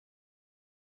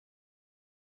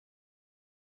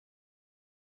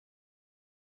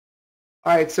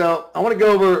All right, so I want to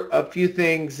go over a few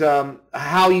things,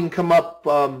 how you can come up.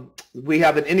 We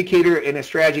have an indicator and a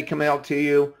strategy coming out to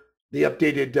you, the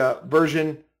updated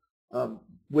version.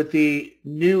 With the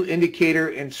new indicator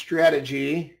and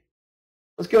strategy,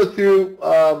 let's go through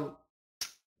how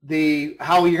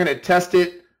you're going to test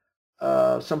it,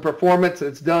 some performance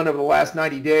that's done over the last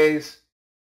 90 days.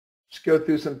 Just go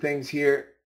through some things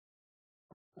here.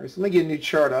 All right, so let me get a new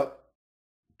chart up.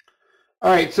 All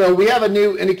right, so we have a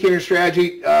new indicator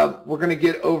strategy. We're going to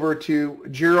get over to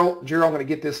Gerald. Gerald, I'm going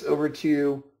to get this over to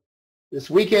you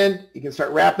this weekend. You can start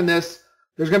wrapping this.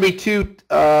 There's going to be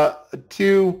there's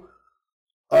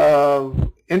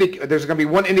going to be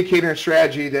one indicator and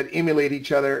strategy that emulate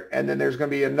each other, and then there's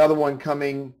going to be another one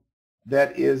coming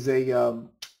that is a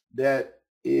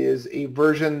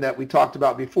version that we talked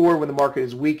about before when the market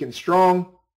is weak and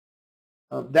strong.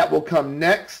 That will come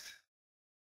next.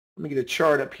 Let me get a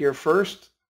chart up here first.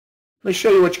 Let me show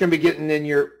you what you're going to be getting in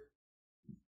your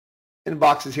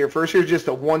inboxes here first. Here's just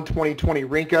a 120-20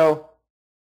 Renko.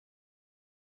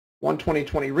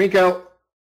 120-20 Renko.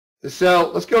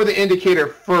 So let's go to the indicator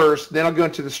first. Then I'll go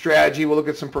into the strategy. We'll look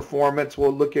at some performance.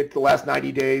 We'll look at the last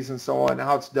 90 days and so on,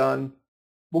 how it's done.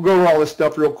 We'll go over all this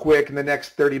stuff real quick in the next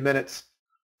 30 minutes.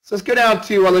 So let's go down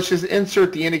to, let's just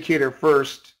insert the indicator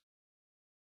first.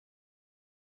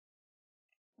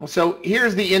 So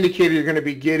here's the indicator you're going to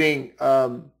be getting.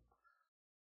 I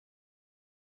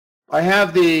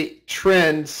have the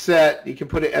trend set. You can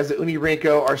put it as the Uni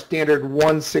Renko, our standard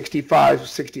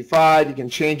 165.65. You can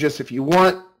change this if you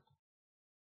want.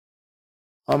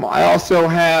 I also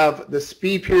have the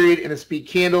speed period and the speed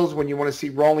candles when you want to see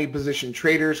wrongly positioned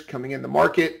traders coming in the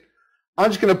market. I'm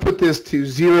just going to put this to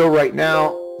 0 right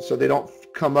now so they don't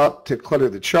come up to clutter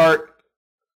the chart.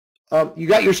 You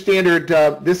got your standard,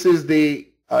 this is the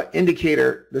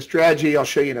indicator, the strategy I'll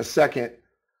show you in a second.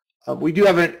 We do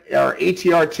have our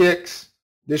ATR ticks.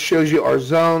 This shows you our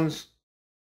zones.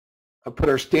 I'll put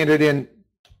our standard in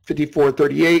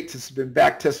 54.38. This has been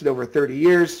back tested over 30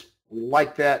 years. We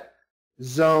like that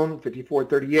zone,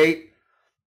 54.38.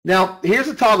 Now, here's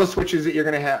the toggle switches that you're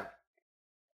going to have.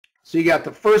 So you got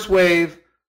the first wave.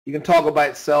 You can toggle by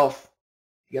itself.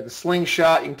 You got the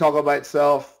slingshot. You can toggle by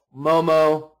itself.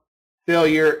 Momo,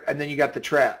 failure, and then you got the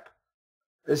trap.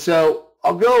 So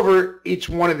I'll go over each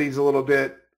one of these a little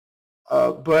bit,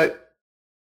 but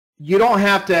you don't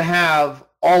have to have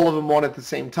all of them on at the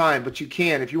same time, but you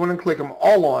can. If you want to click them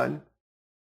all on,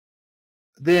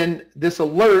 then this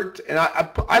alert, and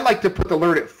I like to put the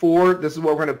alert at 4. This is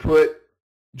what we're going to put.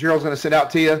 Gerald's going to send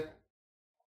out to you.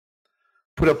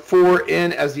 Put a 4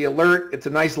 in as the alert. It's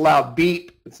a nice loud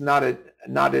beep. It's not an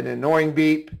annoying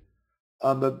beep.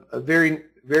 A very,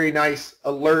 very nice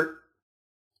alert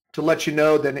to let you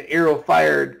know that an arrow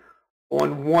fired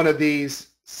on one of these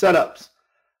setups.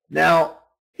 Now,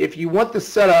 if you want the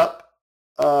setup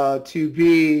to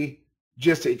be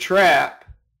just a trap,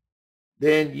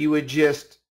 then you would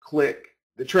just click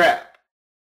the trap.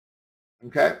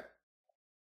 Okay?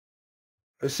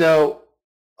 So,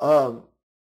 so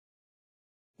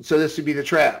this would be the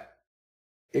trap.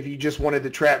 If you just wanted the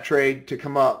trap trade to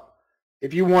come up.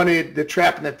 If you wanted the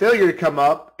trap and the failure to come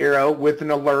up, arrow with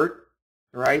an alert,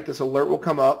 right? This alert will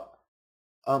come up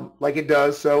like it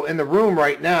does. So in the room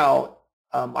right now,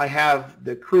 I have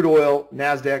the crude oil,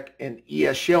 NASDAQ, and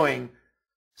ES showing.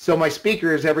 So my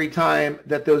speakers, every time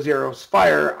that those arrows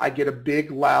fire, I get a big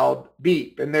loud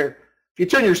beep. And if you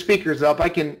turn your speakers up, I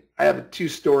have a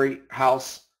 2-story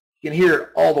house. You can hear it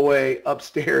all the way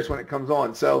upstairs when it comes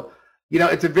on. So,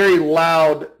 it's a very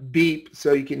loud beep,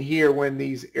 so you can hear when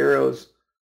these arrows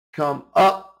come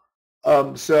up.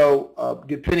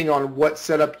 Depending on what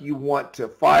setup you want to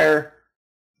fire,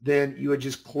 then you would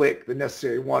just click the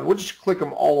necessary one. We'll just click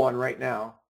them all on right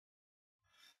now.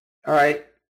 All right.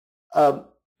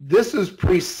 This is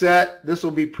preset. This will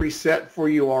be preset for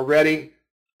you already.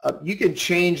 You can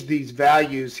change these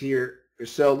values here.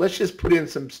 So let's just put in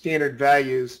some standard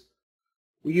values.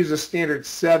 We use a standard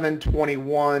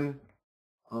 721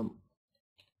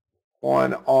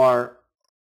 on our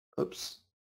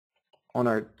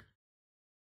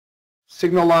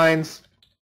signal lines.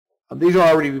 These will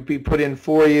already be put in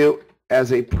for you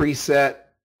as a preset.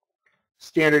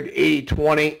 Standard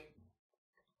 80-20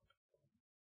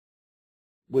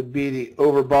 would be the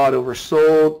overbought,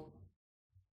 oversold.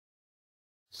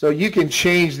 So you can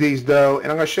change these though,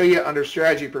 and I'm going to show you under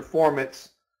strategy performance.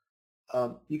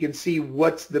 You can see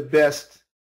what's the best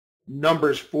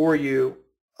numbers for you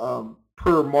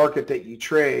per market that you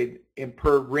trade and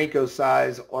per Renko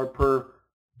size or per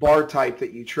bar type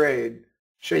that you trade.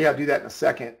 Show you how to do that in a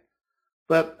second.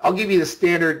 But I'll give you the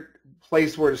standard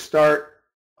place where to start.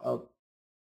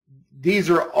 These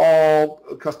are all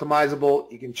customizable.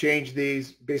 You can change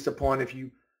these based upon if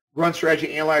you run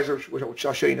strategy analyzer, which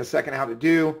I'll show you in a second how to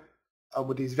do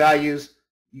with these values.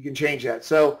 You can change that.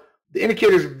 So the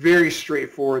indicator is very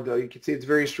straightforward, though. You can see it's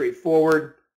very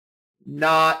straightforward.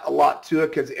 Not a lot to it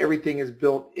because everything is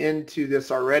built into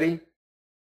this already.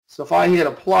 So if I hit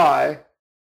apply,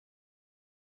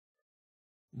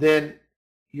 then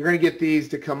you're going to get these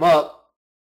to come up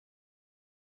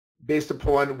based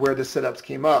upon where the setups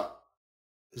came up.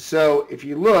 So if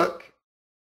you look,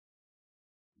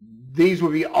 these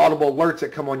would be audible alerts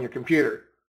that come on your computer.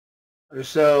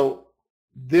 So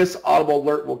this audible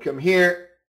alert will come here,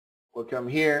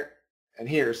 and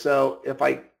here. So if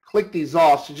I click these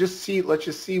off, so just see, let's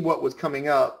just see what was coming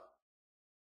up.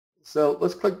 So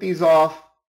let's click these off.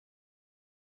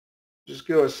 Just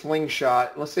go a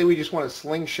slingshot. Let's say we just want a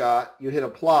slingshot. You hit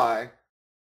apply,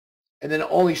 and then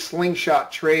only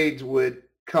slingshot trades would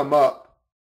come up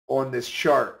on this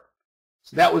chart.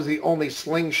 So that was the only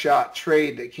slingshot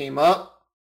trade that came up.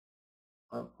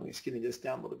 Let me skinny this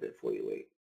down a little bit for you. Wait.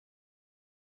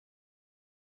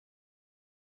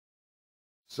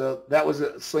 So that was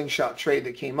a slingshot trade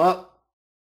that came up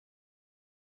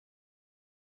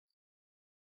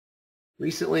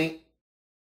recently.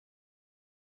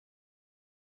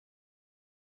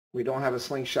 We don't have a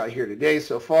slingshot here today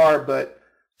so far, but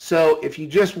so if you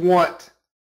just want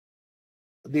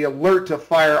the alert to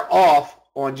fire off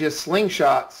on just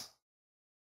slingshots,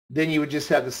 then you would just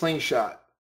have the slingshot.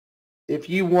 If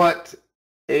you want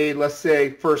a, let's say,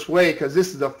 first wave, because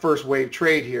this is a first wave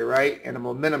trade here, right, and a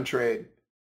momentum trade.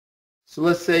 So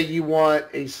let's say you want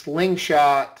a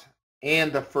slingshot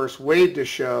and the first wave to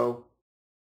show,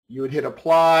 you would hit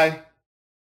apply,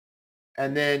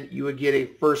 and then you would get a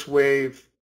first wave,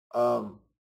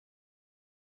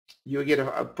 you would get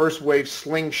a first wave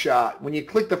slingshot. When you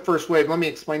click the first wave, let me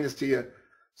explain this to you.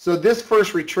 So this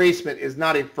first retracement is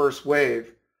not a first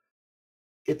wave.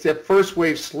 It's a first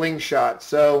wave slingshot.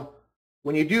 So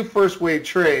when you do first wave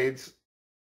trades,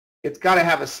 it's got to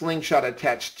have a slingshot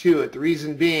attached to it. The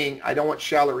reason being, I don't want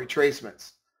shallow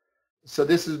retracements. So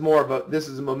this is more of a, this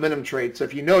is a momentum trade. So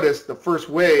if you notice the first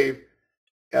wave,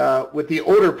 with the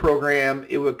older program,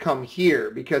 it would come here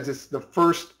because it's the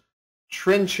first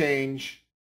trend change,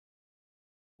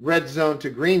 red zone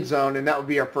to green zone, and that would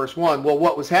be our first one. Well,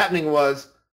 what was happening was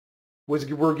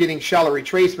we're getting shallow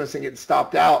retracements and getting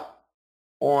stopped out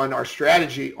on our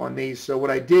strategy on these. So what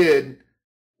I did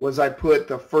was I put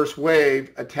the first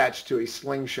wave attached to a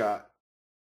slingshot.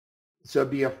 So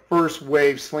it'd be a first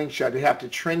wave slingshot. You have to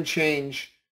trend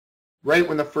change right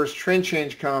when the first trend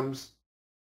change comes.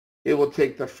 It will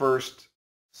take the first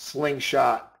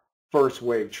slingshot first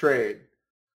wave trade,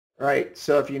 right?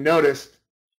 So if you noticed,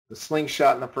 the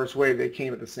slingshot and the first wave, they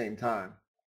came at the same time,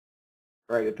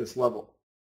 right, at this level.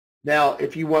 Now,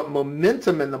 if you want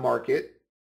momentum in the market,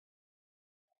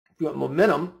 if you want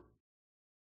momentum,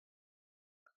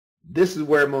 this is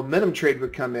where a momentum trade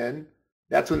would come in.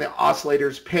 That's when the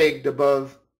oscillator's pegged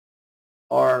above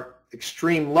our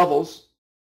extreme levels,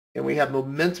 and we have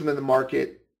momentum in the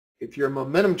market. If you're a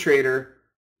momentum trader,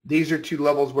 these are two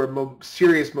levels where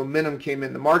serious momentum came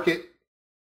in the market,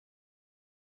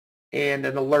 and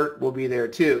an alert will be there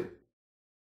too.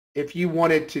 If you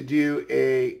wanted to do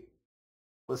a,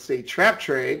 let's say, trap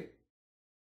trade,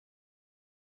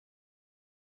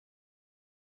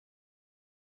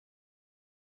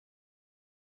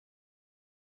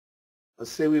 let's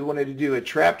say we wanted to do a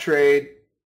trap trade,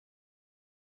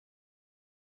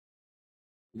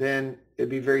 then it'd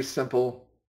be very simple.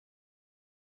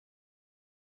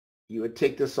 You would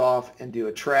take this off and do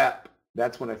a trap.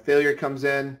 That's when a failure comes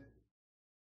in.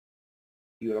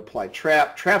 You would apply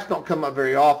trap. Traps don't come up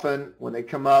very often. When they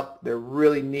come up, they're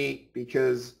really neat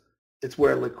because it's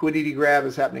where liquidity grab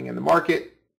is happening in the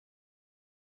market.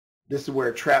 This is where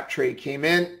a trap trade came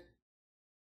in.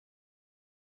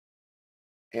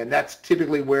 And that's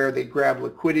typically where they grab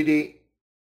liquidity.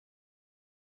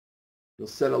 You'll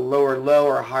set a lower low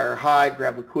or a higher high,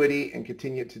 grab liquidity, and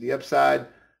continue it to the upside.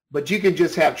 But you can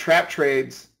just have trap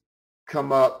trades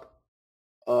come up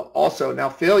also. Now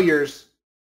failures,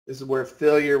 this is where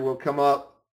failure will come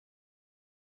up.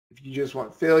 If you just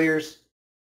want failures,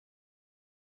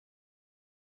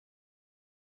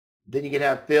 then you can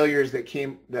have failures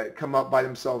that come up by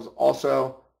themselves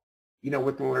also, you know,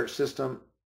 with the alert system.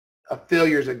 A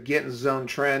failure is a get in zone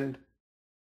trend,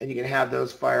 and you can have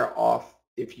those fire off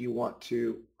if you want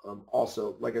to.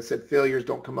 Also, like I said, failures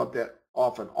don't come up that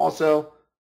often. Also,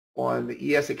 on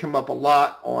the ES, they come up a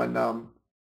lot on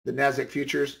the NASDAQ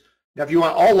futures. Now, if you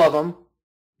want all of them,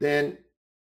 then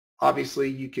obviously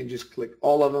you can just click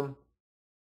all of them.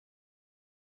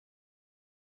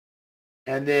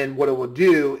 And then what it will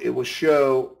do, it will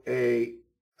show an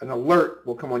alert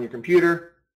will come on your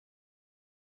computer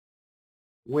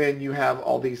when you have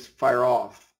all these fire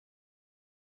off,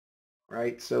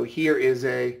 right? So here is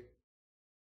a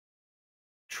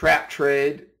trap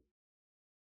trade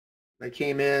that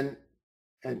came in,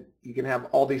 and you can have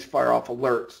all these fire off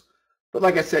alerts. But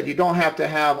like I said, you don't have to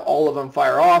have all of them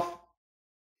fire off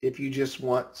if you just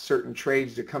want certain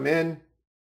trades to come in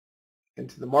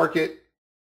into the market.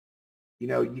 You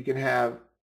know, you can have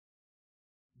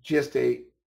just a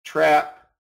trap,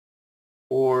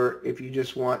 or if you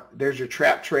just want, there's your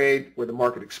trap trade where the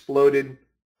market exploded.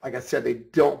 Like I said, they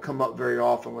don't come up very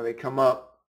often. When they come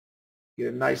up, you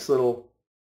get a nice little,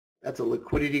 that's a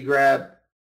liquidity grab,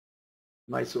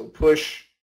 nice little push.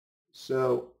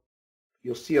 So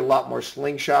you'll see a lot more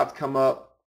slingshots come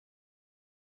up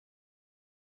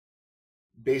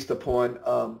based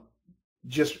upon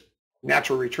just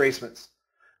natural retracements.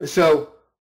 So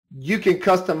you can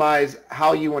customize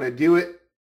how you want to do it.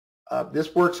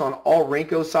 This works on all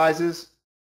Renko sizes.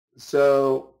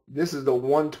 So this is the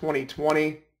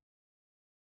 120/20,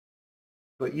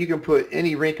 but you can put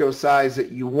any Renko size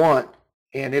that you want,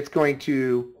 and it's going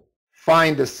to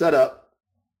find the setup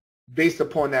based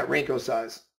upon that Renko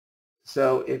size.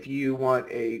 So if you want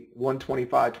a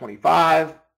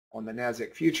 125/25 on the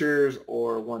NASDAQ futures,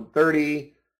 or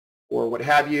 130, or what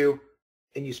have you,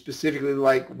 and you specifically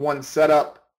like one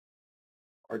setup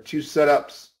or two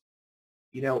setups,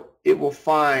 you know, it will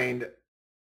find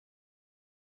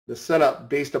the setup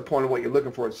based upon what you're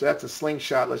looking for. So that's a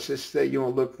slingshot. Let's just say you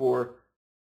want to look for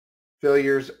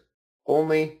failures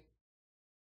only.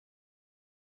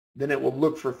 Then it will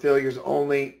look for failures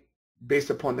only based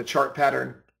upon the chart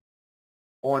pattern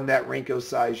on that Renko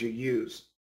size you use.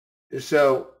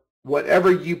 So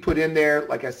whatever you put in there,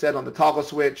 like I said, on the toggle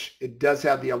switch, it does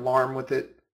have the alarm with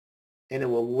it, and it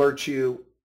will alert you,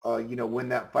 you know, when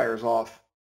that fires off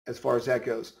as far as that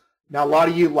goes. Now, a lot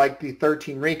of you like the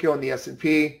 13 Renko and the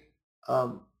S&P.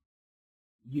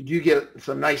 You do get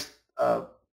some nice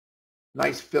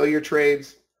failure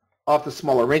trades off the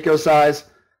smaller Renko size.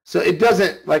 So it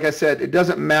doesn't, like I said, it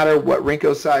doesn't matter what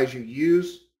Renko size you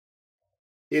use.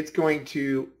 It's going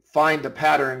to find the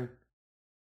pattern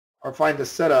or find the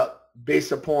setup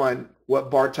based upon what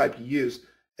bar type you use.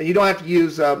 And you don't have to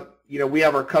use, you know, we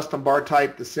have our custom bar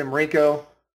type, the Sim Renko.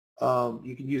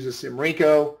 You can use a Sim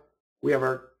Renko. We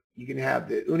have you can have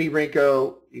the Uni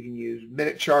Renko. You can use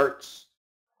minute charts.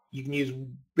 You can use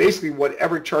basically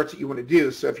whatever charts that you want to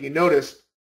do. So if you notice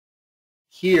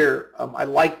here, I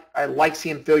like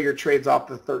seeing failure trades off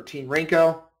the 13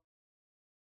 Renko.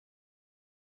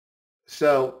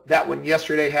 So that one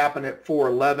yesterday happened at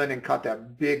 411 and caught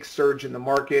that big surge in the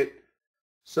market.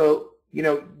 So, you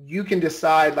know, you can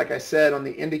decide, like I said, on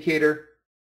the indicator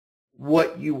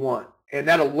what you want. And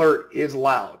that alert is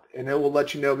loud, and it will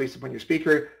let you know based upon your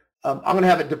speaker. I'm going to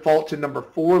have it default to number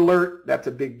 4 alert. That's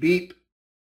a big beep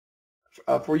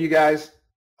for you guys.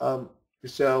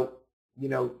 So, you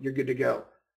know, you're good to go.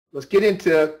 Let's get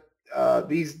into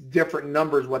these different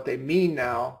numbers, what they mean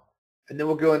now, and then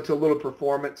we'll go into a little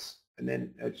performance and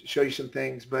then show you some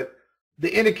things. But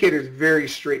the indicator is very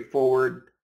straightforward.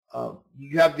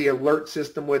 You have the alert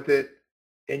system with it,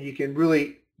 and you can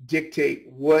really dictate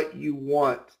what you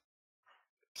want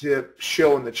to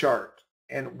show in the chart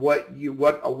and what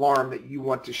alarm that you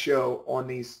want to show on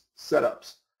these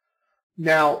setups.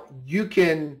 Now you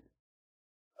can,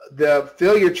 the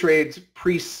failure trades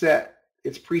preset.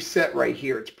 It's preset right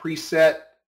here. It's preset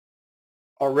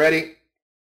already,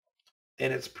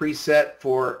 and it's preset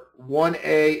for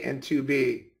 1A and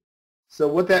 2B. So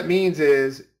what that means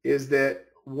is that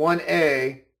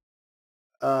 1A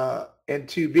and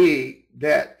 2B,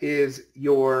 that is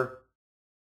your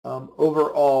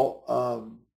overall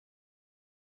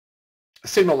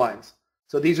signal lines.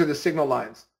 So these are the signal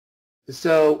lines.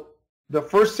 So the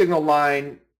first signal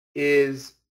line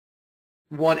is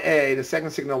 1A, the second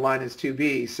signal line is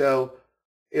 2B. So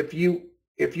if you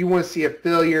want to see a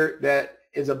failure that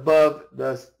is above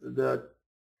the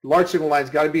large signal line's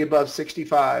got to be above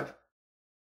 65,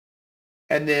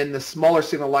 and then the smaller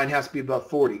signal line has to be above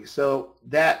 40. So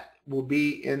that will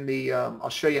be in the I'll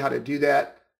show you how to do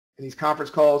that in these conference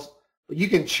calls. But you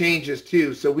can change this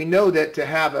too. So we know that to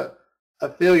have a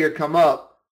failure come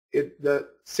up, the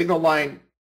signal line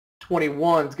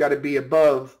 21's got to be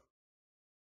above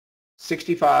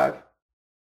 65,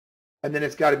 and then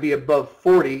it's got to be above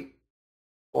 40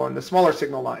 on the smaller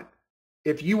signal line.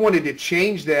 If you wanted to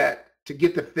change that to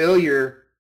get the failure,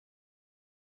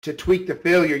 to tweak the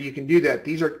failure, you can do that.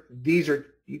 These are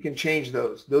you can change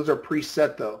those. Those are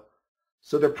preset though.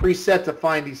 So they're preset to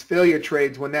find these failure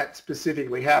trades when that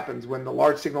specifically happens, when the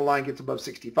large signal line gets above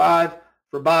 65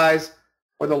 for buys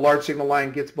or the large signal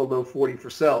line gets below 40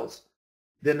 for sells.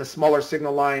 Then the smaller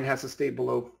signal line has to stay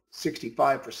below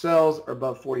 65 for sells or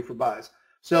above 40 for buys.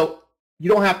 So you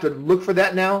don't have to look for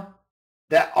that now.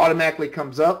 That automatically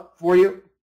comes up for you.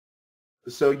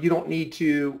 So you don't need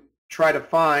to try to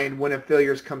find when a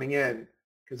failure is coming in,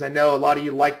 because I know a lot of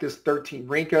you like this 13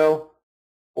 Renko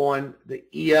on the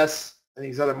ES and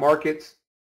these other markets.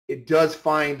 It does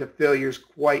find the failures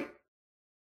quite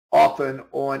often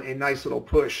on a nice little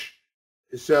push.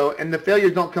 So, and the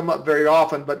failures don't come up very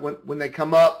often, but when they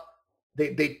come up,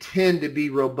 they tend to be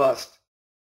robust,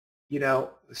 you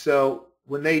know. So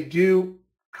when they do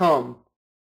come,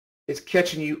 it's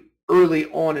catching you early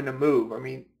on in a move. I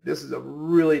mean, this is a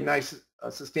really nice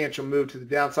substantial move to the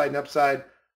downside and upside,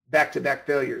 back-to-back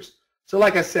failures. So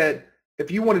like I said,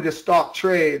 if you wanted to stock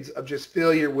trades of just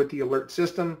failure with the alert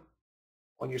system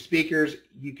on your speakers,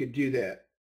 you could do that.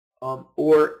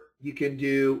 Or you can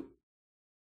do,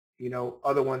 you know,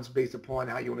 other ones based upon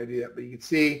how you want to do that. But you can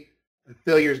see the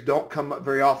failures don't come up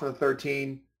very often at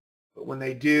 13, but when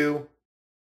they do,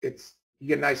 you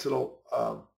get a nice little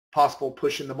possible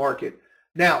push in the market.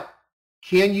 Now,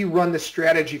 can you run the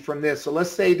strategy from this? So let's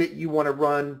say that you want to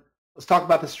run, let's talk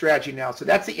about the strategy now. So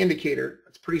that's the indicator.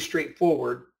 It's pretty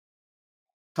straightforward.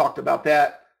 Talked about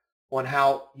that on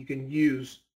how you can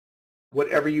use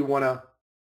whatever you want to,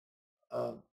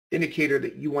 indicator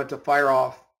that you want to fire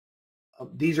off.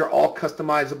 These are all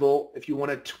customizable. If you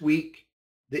want to tweak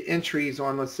the entries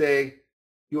on, let's say,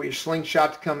 you want your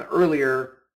slingshot to come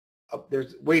earlier,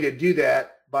 there's a way to do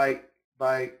that by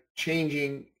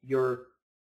changing your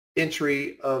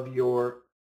entry of your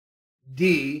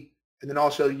D, and then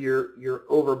also your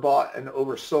overbought and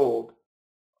oversold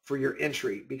for your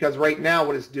entry. Because right now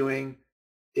what it's doing,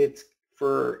 it's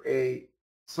for a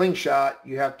slingshot,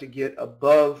 you have to get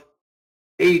above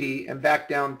 80 and back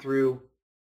down through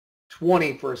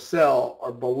 20 for a sell,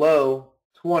 or below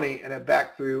 20 and then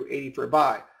back through 80 for a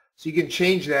buy. So you can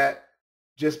change that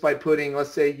just by putting,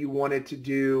 let's say you wanted to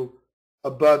do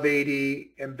above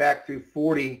 80 and back through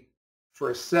 40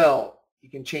 for a sell. You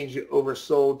can change the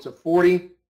oversold to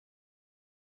 40,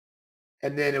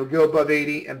 and then it would go above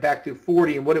 80 and back through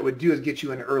 40, and what it would do is get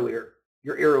you in earlier.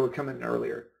 Your arrow would come in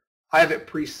earlier. I have it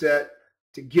preset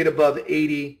to get above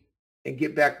 80 and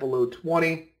get back below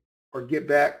 20, or get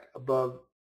back below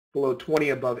 20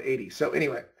 above 80. So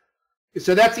anyway,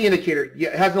 so that's the indicator.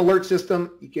 It has an alert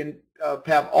system. You can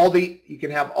have all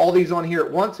these on here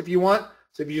at once if you want.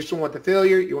 So if you just don't want the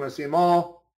failure, you want to see them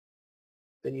all,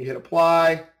 then you hit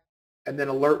apply, and then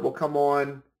alert will come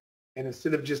on, and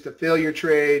instead of just a failure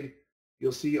trade,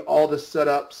 you'll see all the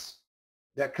setups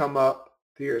that come up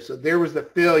here. So there was the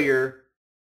failure.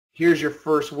 Here's your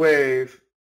first wave.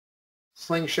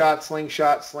 Slingshot,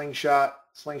 slingshot, slingshot,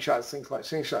 slingshot, slingshot,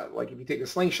 slingshot. Like if you take a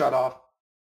slingshot off,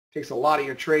 it takes a lot of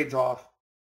your trades off.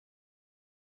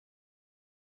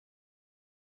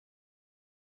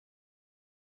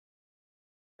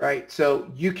 Right? So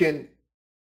you can,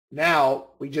 now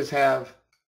we just have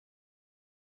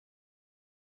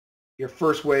your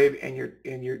first wave and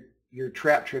your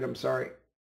trap trade, I'm sorry.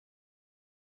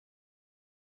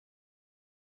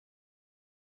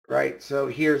 Right? So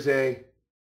here's a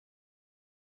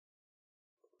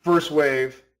first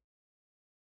wave,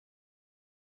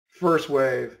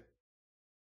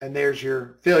 and there's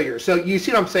your failure. So you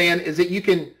see what I'm saying is that you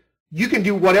can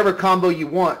do whatever combo you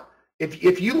want.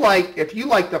 If you like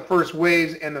the first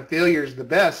waves and the failures the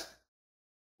best,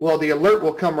 well, the alert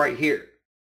will come right here,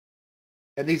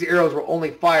 and these arrows will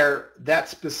only fire that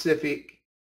specific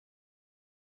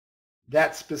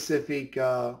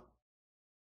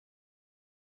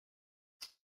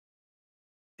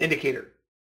indicator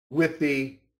with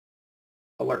the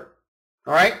alert.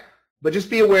 All right, but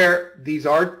just be aware, these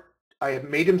are, I have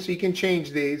made them so you can change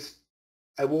these.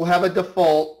 I will have a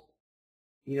default.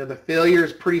 You know, the failure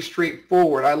is pretty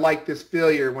straightforward. I like this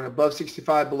failure when above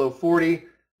 65, below 40,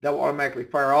 that will automatically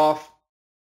fire off,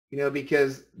 you know,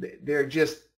 because they're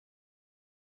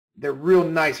real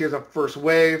nice. Here's a first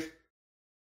wave.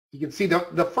 You can see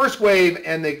the first wave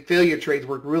and the failure trades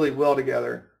work really well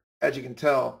together, as you can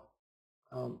tell.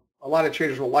 A lot of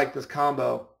traders will like this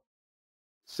combo.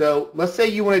 So let's say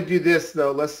you want to do this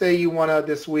though. Let's say you want to,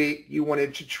 this week, you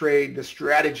wanted to trade the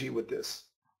strategy with this.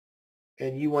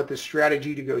 And you want the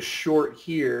strategy to go short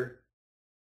here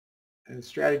and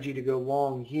strategy to go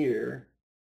long here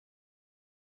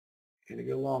and to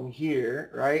go long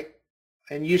here, right?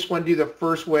 And you just want to do the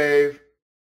first wave,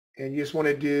 and you just want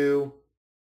to do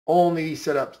only these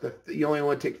setups. You only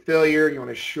want to take failure. You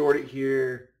want to short it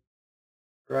here,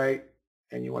 right?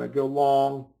 and you want to go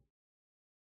long,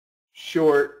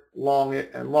 short, long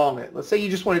it, and long it. Let's say you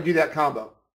just want to do that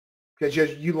combo because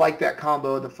you like that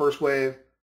combo of the first wave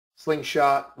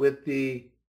slingshot with the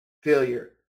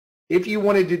failure. If you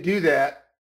wanted to do that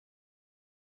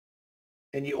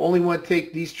and you only want to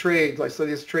take these trades, like so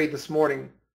this trade this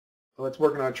morning, well, it's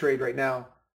working on a trade right now,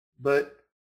 but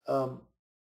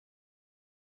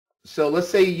so let's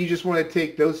say you just want to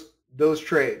take those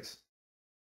trades.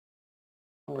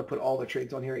 I'm going to put all the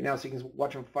trades on here right now so you can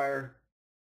watch them fire.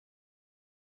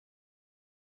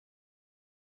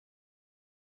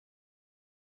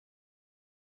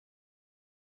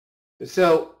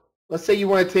 So let's say you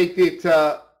want to take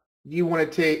the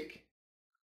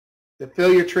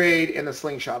failure trade and the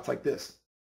slingshots like this.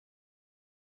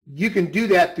 You can do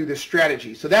that through the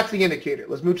strategy. So that's the indicator.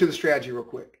 Let's move to the strategy real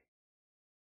quick.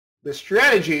 The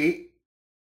strategy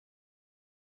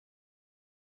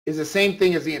is the same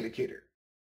thing as the indicator.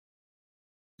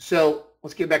 So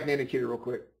let's get back to the indicator real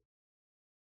quick.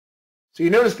 So you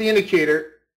notice the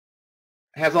indicator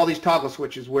has all these toggle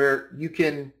switches where you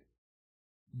can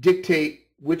dictate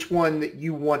which one that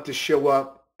you want to show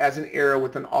up as an arrow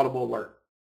with an audible alert.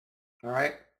 All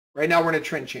right. Right now we're in a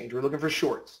trend change. We're looking for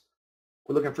shorts.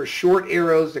 We're looking for short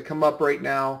arrows that come up right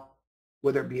now,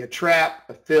 whether it be a trap,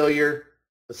 a failure,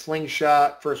 a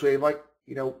slingshot, first wave, like,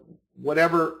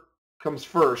 whatever comes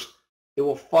first, it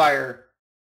will fire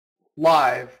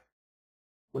live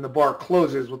when the bar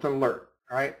closes with an alert.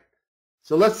 All right.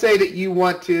 So let's say that you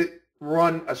want to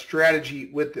run a strategy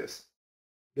with this.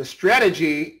 The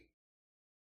strategy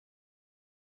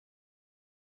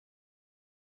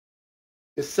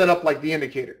is set up like the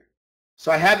indicator.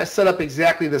 So I have it set up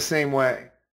exactly the same way.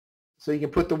 So you can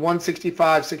put the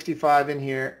 165, 65 in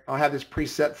here. I'll have this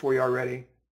preset for you already.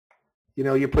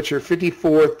 You put your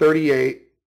 54, 38.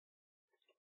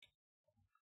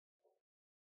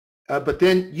 But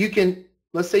then you can,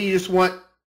 let's say you just want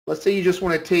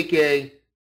to take a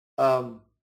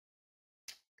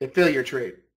failure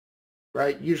trade,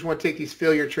 right? You just want to take these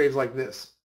failure trades like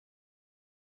this.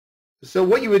 So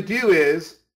what you would do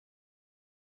is,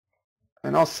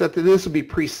 and I'll set this will be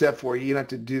preset for you. You don't have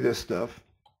to do this stuff.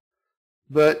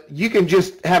 But you can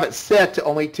just have it set to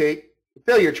only take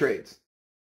failure trades.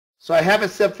 So I have it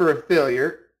set for a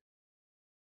failure.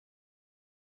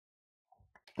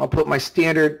 I'll put my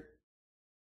standard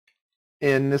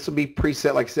in. This will be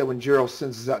preset, like I said, when Jiro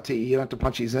sends this out to you. You don't have to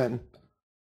punch these in.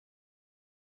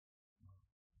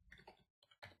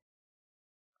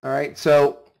 All right,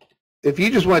 so if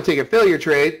you just want to take a failure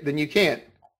trade, then you can't.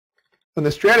 And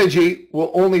the strategy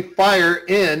will only fire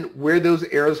in where those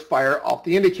arrows fire off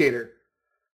the indicator.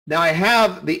 Now I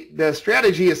have the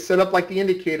strategy is set up like the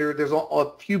indicator. There's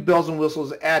a few bells and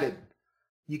whistles added.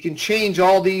 You can change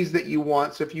all these that you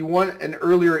want. So if you want an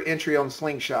earlier entry on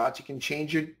slingshots, you can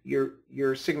change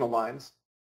your signal lines.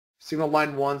 Signal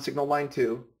line 1, signal line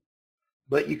 2.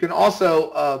 But you can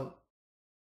also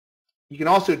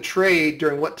trade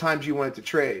during what times you want it to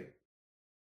trade.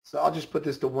 So I'll just put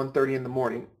this to 1:30 in the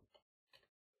morning.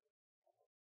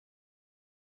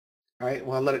 All right,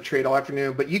 well, I'll let it trade all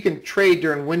afternoon, but you can trade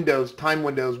during time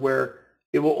windows where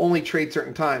it will only trade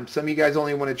certain times. Some of you guys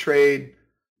only want to trade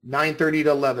 9:30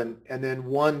 to 11 and then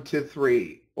 1 to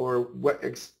 3 or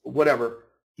whatever.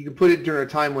 You can put it during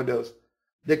time windows.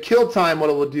 The kill time, what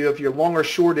it will do if you're long or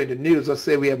short into news, let's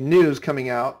say we have news coming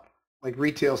out, like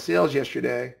retail sales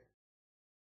yesterday,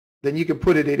 then you can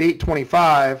put it at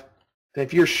 8:25, and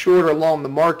if you're short or long the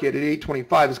market at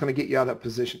 8:25, it's going to get you out of that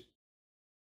position.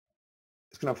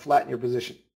 It's going to flatten your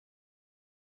position.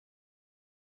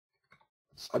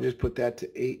 So I'll just put that to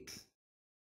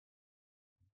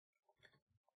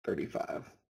 8:35.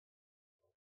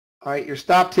 All right, your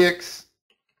stop ticks.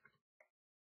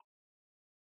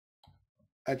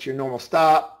 That's your normal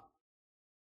stop.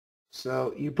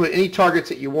 So you put any targets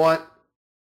that you want.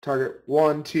 Target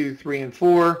 1, 2, 3, and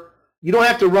 4. You don't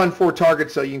have to run 4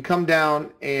 targets, so you can come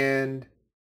down and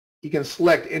you can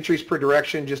select entries per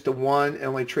direction just to 1 and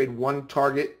only trade 1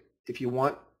 target if you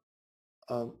want.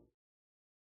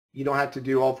 You don't have to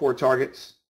do all 4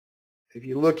 targets. If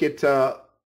you look at the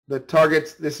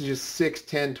targets, this is just 6,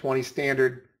 10, 20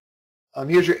 standard.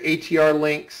 Here's your ATR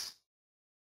links,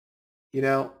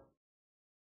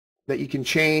 that you can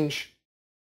change.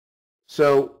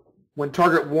 So when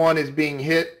target 1 is being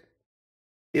hit,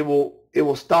 it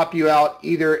will stop you out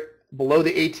either below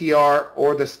the ATR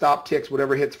or the stop ticks,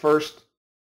 whatever hits first.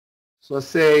 So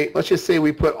let's just say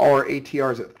we put all our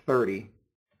ATRs at 30.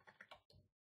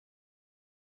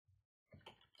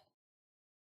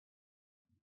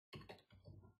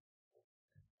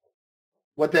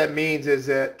 What that means is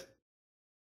that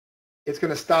it's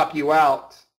going to stop you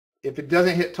out if it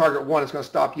doesn't hit target 1, it's going to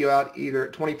stop you out either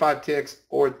at 25 ticks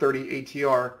or 30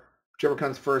 ATR, whichever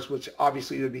comes first, which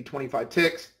obviously would be 25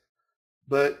 ticks.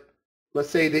 But let's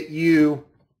say that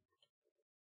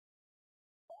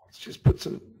let's just put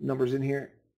some numbers in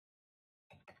here.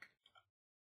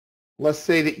 Let's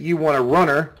say that you want a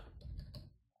runner.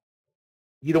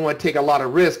 You don't want to take a lot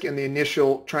of risk in the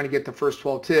initial trying to get the first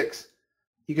 12 ticks.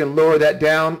 You can lower that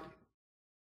down.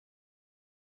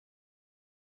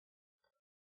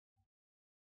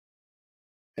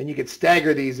 And you can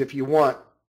stagger these if you want.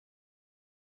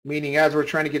 Meaning as we're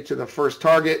trying to get to the first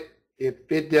target, if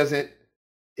it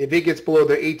gets below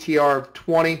the ATR of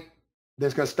 20, then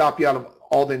it's going to stop you out of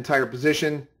all the entire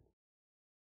position.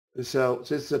 So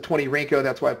this is a 20 Renko,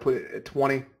 that's why I put it at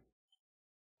 20.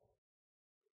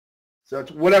 So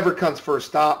it's whatever comes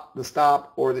first, the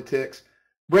stop or the ticks.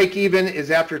 Break even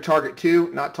is after target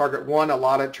 2, not target 1. A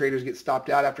lot of traders get stopped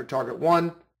out after target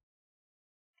 1.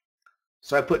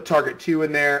 So I put target 2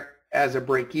 in there as a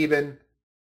break even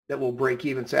that will break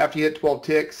even. So after you hit 12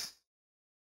 ticks,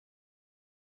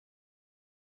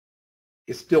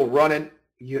 it's still running.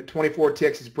 You hit 24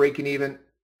 ticks, it's breaking even.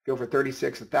 Go for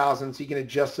 36, 1,000. So you can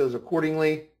adjust those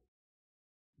accordingly.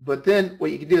 But then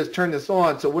what you can do is turn this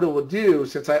on. So what it will do,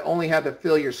 since I only have the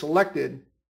failure selected,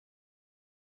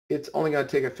 it's only going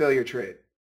to take a failure trade.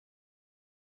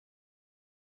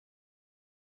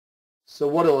 So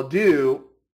what it'll do,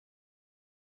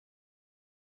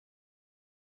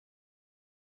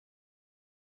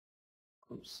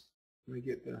 oops, let me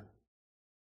get the,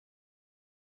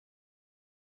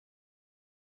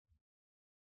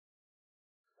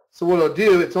 so what it'll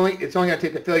do, it's only going to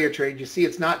take the failure trade. You see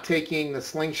it's not taking the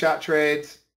slingshot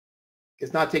trades.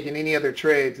 It's not taking any other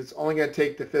trades. It's only going to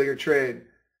take the failure trade.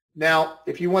 Now,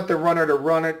 if you want the runner to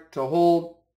run it to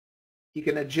hold, you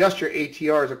can adjust your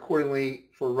ATRs accordingly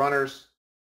for runners.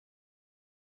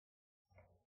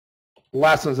 The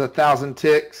last one's 1,000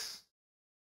 ticks.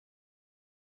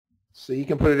 So you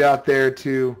can put it out there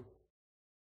to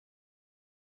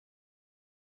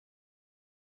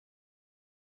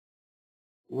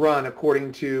run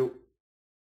according to,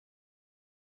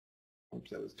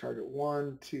 oops, that was target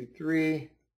 1, 2, 3.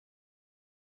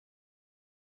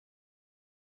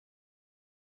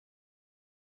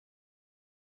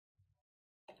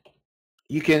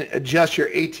 You can adjust your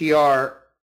ATR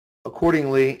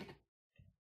accordingly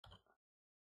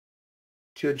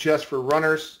to adjust for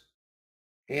runners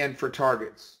and for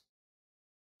targets.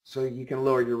 So you can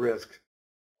lower your risk.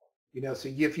 You know, so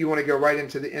if you want to go right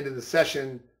into the end of the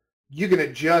session, you can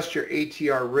adjust your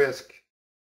ATR risk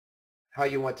how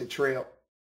you want to trail,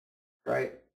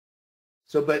 right?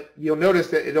 So, but you'll notice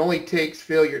that it only takes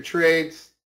failure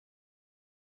trades.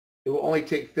 It will only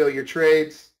take failure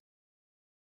trades.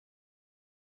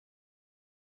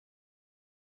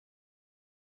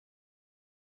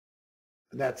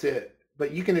 And that's it.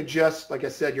 But you can adjust, like I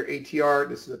said, your ATR.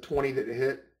 This is a 20 that it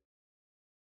hit.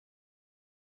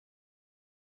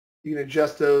 You can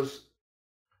adjust those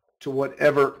to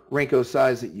whatever Renko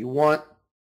size that you want.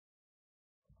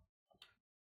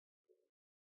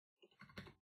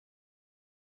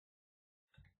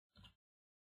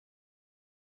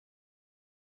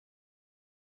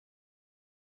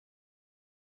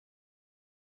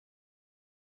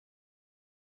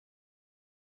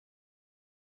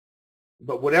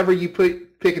 But whatever you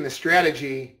pick in the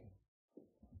strategy,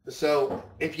 so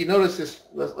if you notice this,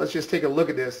 let's just take a look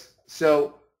at this.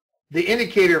 So the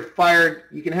indicator fired,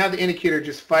 you can have the indicator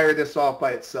just fire this off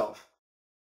by itself,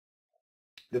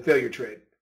 the failure trade,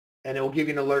 and it will give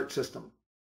you an alert system.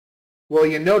 Well,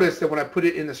 you notice that when I put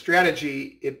it in the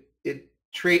strategy,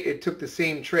 it took the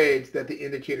same trades that the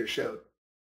indicator showed.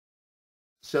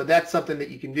 So that's something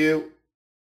that you can do.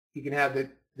 You can have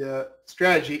the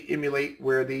strategy emulate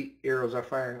where the arrows are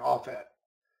firing off at.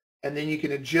 And then you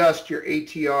can adjust your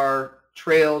ATR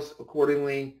trails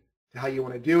accordingly to how you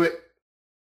want to do it.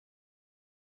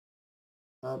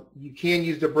 You can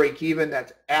use the break even.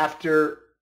 That's after,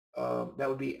 that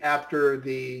would be after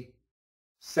the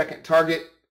second target.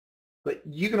 But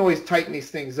you can always tighten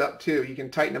these things up too. You can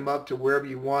tighten them up to wherever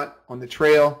you want on the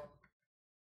trail.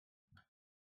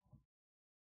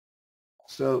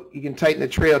 So you can tighten the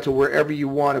trail to wherever you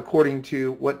want according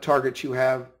to what targets you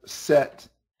have set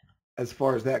as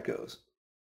far as that goes.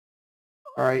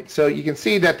 All right, so you can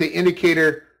see that the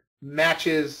indicator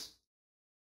matches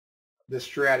the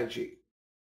strategy.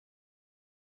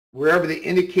 Wherever the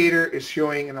indicator is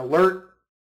showing an alert,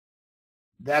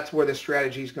 that's where the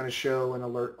strategy is going to show an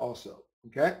alert also,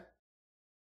 okay?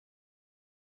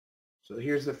 So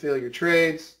here's the failure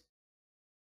trades.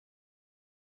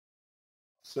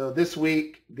 So this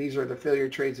week, these are the failure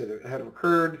trades that have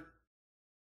occurred.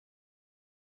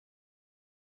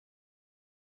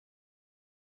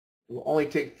 It will only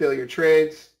take failure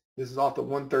trades. This is off the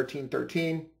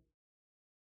 113.13.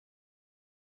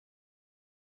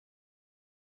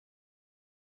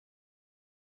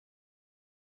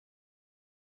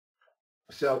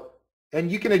 So, and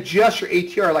you can adjust your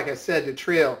ATR, like I said, to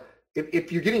trail.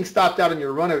 If you're getting stopped out in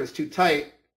your run, if it's too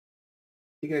tight,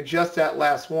 you can adjust that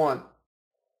last one,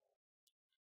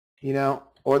 you know,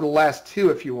 or the last two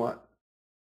if you want.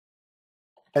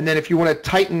 And then if you want to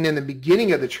tighten in the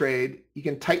beginning of the trade, you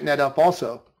can tighten that up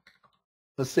also.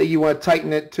 Let's say you want to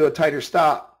tighten it to a tighter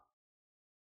stop.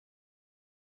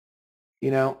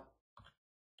 You know,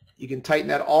 you can tighten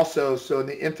that also. So in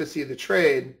the infancy of the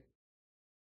trade,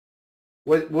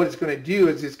 what it's going to do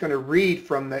is it's going to read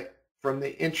from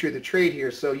the entry of the trade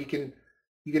here. So you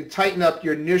can tighten up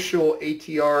your initial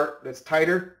ATR that's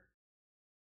tighter,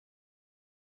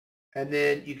 and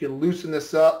then you can loosen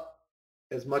this up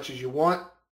as much as you want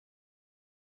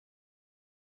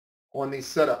on these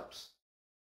setups.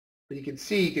 But you can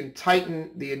see you can tighten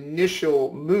the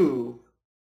initial move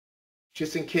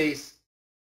just in case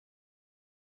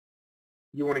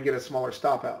you want to get a smaller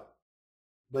stop out.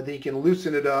 But then you can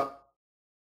loosen it up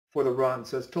for the run.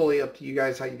 So it's totally up to you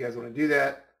guys how you guys want to do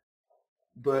that.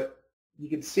 But you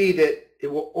can see that it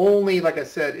will only, like I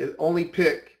said, it only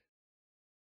pick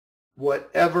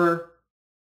whatever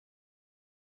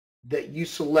that you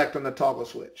select on the toggle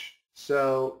switch.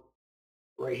 So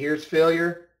right here's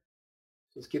failure.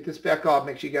 Let's get this back off,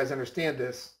 make sure you guys understand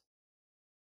this.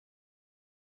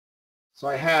 So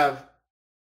I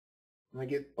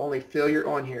get only failure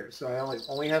on here. So I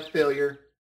only have failure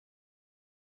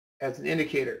as an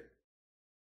indicator.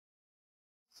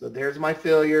 So there's my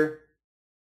failure.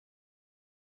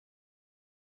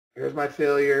 Here's my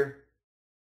failure,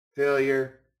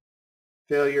 failure,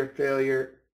 failure,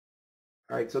 failure.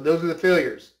 All right, so those are the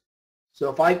failures.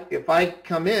 So if I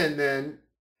come in then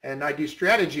and I do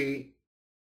strategy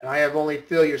and I have only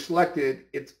failure selected,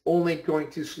 it's only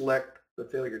going to select the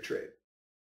failure trade.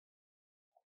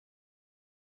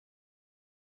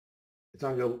 It's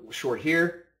going to go short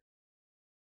here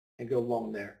and go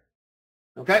long there.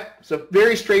 Okay, so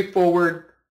very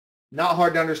straightforward, not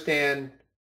hard to understand.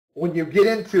 When you get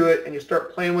into it and you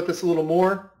start playing with this a little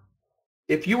more,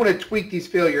 if you want to tweak these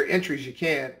failure entries, you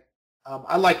can.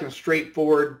 I like them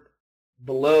straightforward,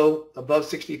 above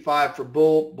 65 for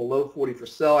bull, below 40 for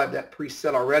sell. I have that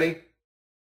preset already.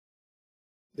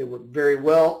 They work very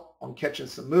well on catching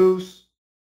some moves.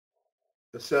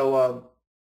 So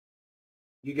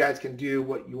you guys can do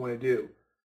what you want to do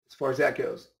as far as that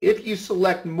goes. If you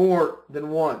select more than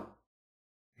one,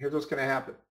 here's what's going to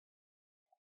happen.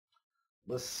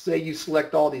 Let's say you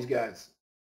select all these guys.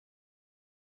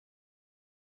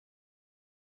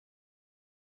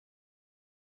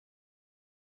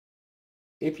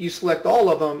 If you select all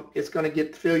of them, it's going to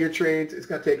get failure trades. It's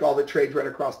going to take all the trades right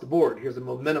across the board. Here's a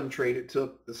momentum trade it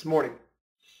took this morning.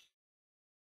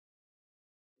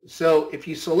 So if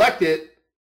you select it,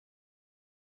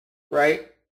 right,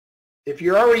 if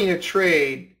you're already in a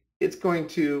trade, it's going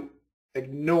to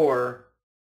ignore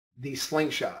these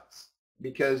slingshots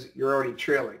because you're already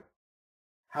trailing.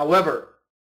 However,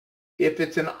 if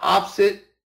it's an opposite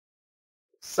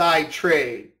side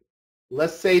trade,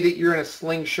 let's say that you're in a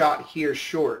slingshot here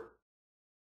short,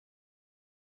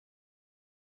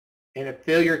 and a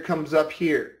failure comes up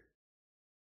here,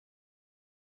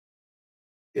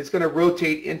 it's going to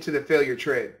rotate into the failure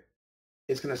trade.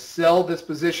 It's going to sell this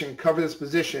position, cover this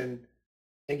position,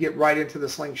 and get right into the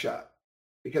slingshot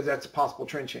because that's a possible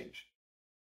trend change.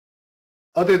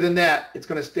 Other than that, it's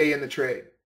going to stay in the trade.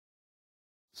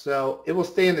 So it will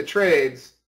stay in the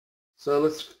trades. So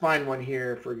let's find one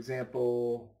here, for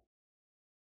example.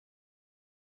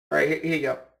 All right, here you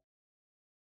go.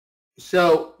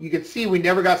 So you can see we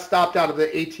never got stopped out of the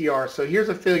ATR. So here's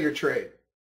a failure trade.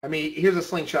 Here's a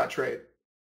slingshot trade.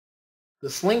 The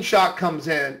slingshot comes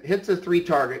in, hits the 3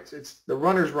 targets. It's the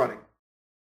runner's running.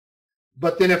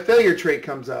 But then a failure trade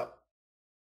comes up.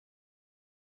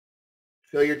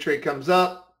 Failure trade comes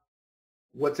up.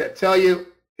 What's that tell you?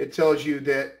 It tells you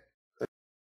that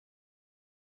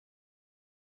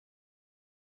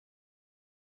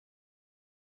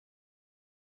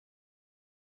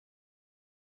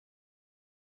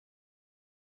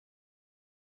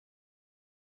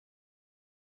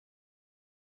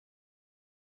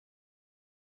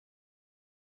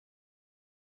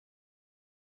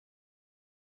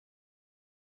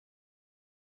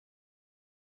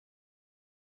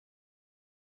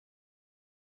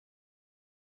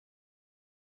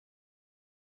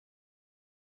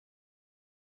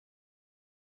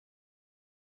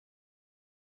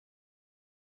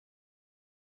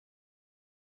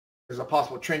there's a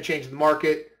possible trend change in the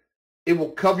market. it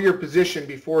will cover your position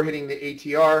before hitting the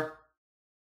ATR,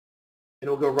 and it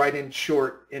will go right in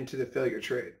short into the failure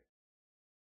trade.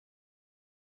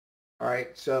 All right,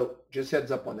 so just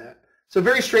heads up on that. So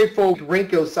very straightforward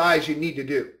Renko size you need to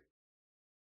do.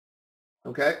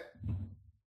 Okay?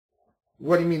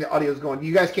 What do you mean the audio is going?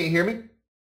 You guys can't hear me?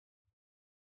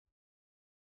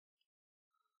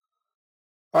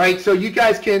 All right, so you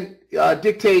guys can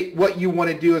dictate what you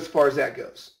want to do as far as that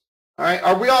goes. All right,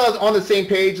 are we all on the same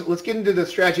page? Let's get into the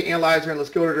strategy analyzer and let's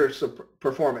go to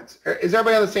performance. Is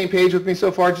everybody on the same page with me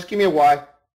so far? Just give me a Y.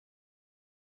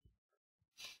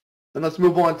 And let's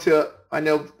move on to, I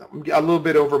know I'm a little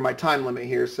bit over my time limit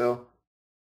here, so,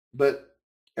 but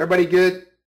everybody good?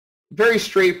 Very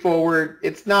straightforward.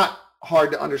 It's not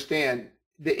hard to understand.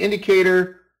 The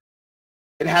indicator,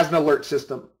 it has an alert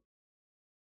system.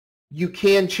 You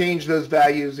can change those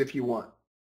values if you want.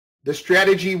 The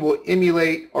strategy will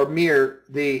emulate or mirror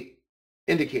the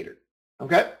indicator,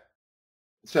 okay?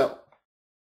 So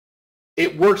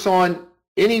it works on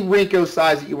any Renko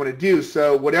size that you want to do.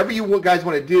 So whatever you guys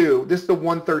want to do, this is the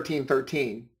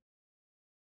 113.13.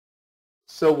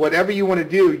 So whatever you want to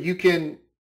do, you can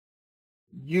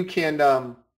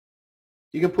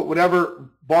put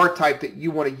whatever bar type that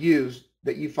you want to use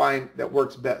that you find that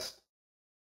works best.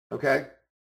 Okay?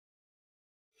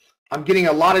 I'm getting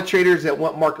a lot of traders that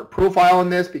want market profile on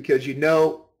this because you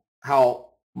know how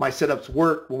my setups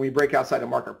work when we break outside of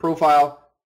market profile.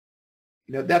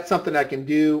 You know, that's something I can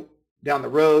do down the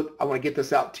road. I want to get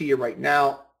this out to you right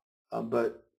now,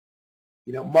 but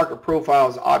you know, market profile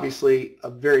is obviously a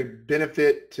very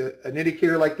benefit to an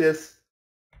indicator like this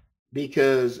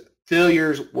because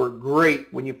failures were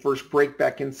great when you first break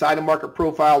back inside a market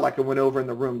profile, like I went over in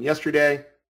the room yesterday,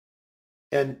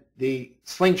 and the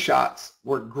slingshots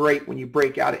were great when you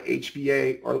break out at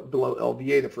HVA or below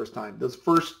LVA the first time. Those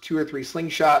first 2 or 3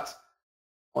 slingshots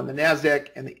on the NASDAQ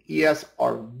and the ES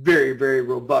are very, very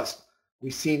robust.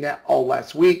 We've seen that all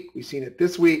last week. We've seen it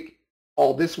this week,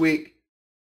 all this week.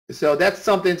 So that's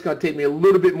something that's going to take me a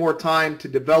little bit more time to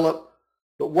develop.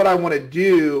 But what I want to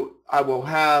do, I will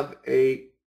have a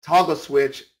toggle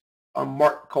switch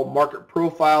called market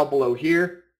profile below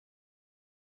here.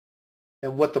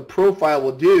 And what the profile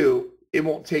will do, it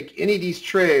won't take any of these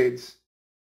trades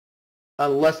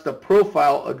unless the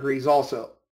profile agrees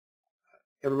also.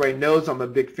 Everybody knows I'm a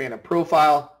big fan of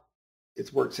profile.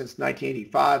 It's worked since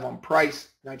 1985 on price,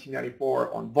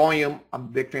 1994 on volume. I'm a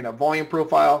big fan of volume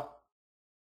profile.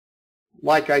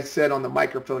 Like I said on the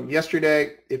microphone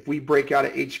yesterday, if we break out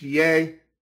of HVA,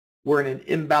 we're in an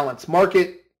imbalanced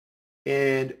market,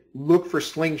 and look for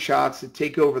slingshots to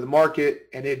take over the market,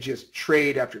 and it just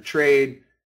trade after trade,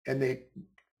 and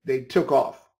they took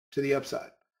off to the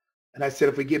upside. And I said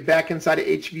if we get back inside of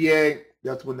HVA,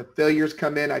 that's when the failures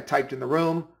come in. I typed in the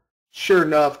room. Sure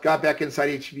enough, got back inside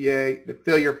HVA, the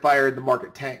failure fired, the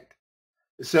market tanked.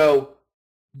 So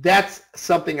that's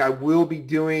something I will be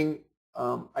doing.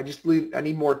 I just believe I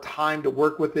need more time to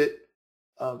work with it.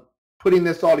 Putting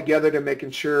this all together to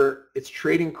making sure it's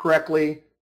trading correctly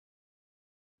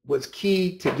was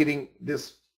key to getting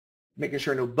this, making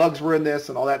sure no bugs were in this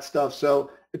and all that stuff.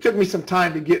 So it took me some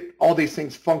time to get all these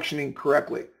things functioning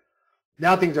correctly.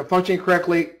 Now things are functioning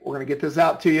correctly. We're going to get this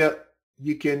out to you.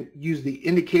 You can use the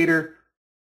indicator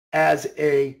as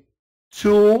a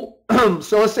tool.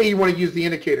 So let's say you want to use the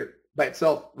indicator by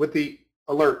itself with the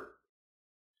alert.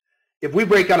 If we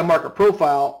break out a market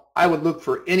profile, I would look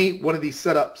for any one of these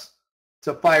setups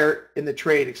to fire in the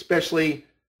trade, especially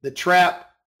the trap,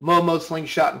 Momo,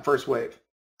 slingshot, and first wave.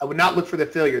 I would not look for the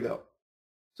failure though.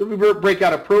 So if we break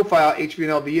out a profile, HV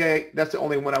and LVA, that's the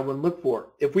only one I would look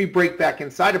for. If we break back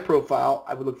inside a profile,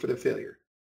 I would look for the failure.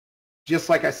 Just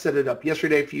like I set it up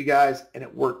yesterday for you guys, and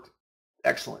it worked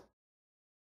excellent.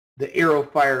 The arrow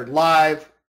fired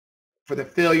live for the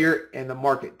failure, and the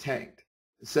market tanked.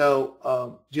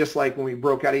 So just like when we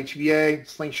broke out HVA,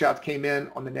 slingshots came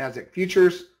in on the NASDAQ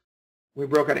futures. We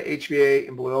broke out of HVA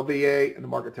and below LVA, and the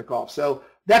market took off. So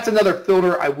that's another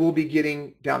filter I will be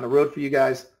getting down the road for you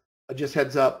guys. Just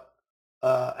heads up,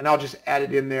 and I'll just add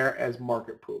it in there as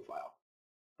market profile.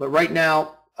 But right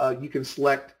now, you can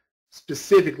select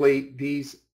specifically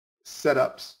these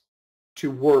setups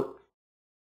to work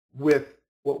with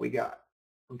what we got,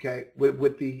 okay,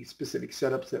 with the specific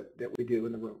setups that we do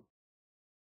in the room.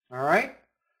 All right,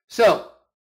 so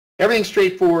everything's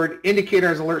straightforward. Indicator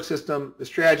as alert system. The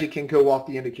strategy can go off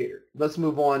the indicator. Let's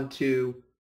move on to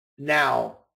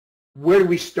now. Where do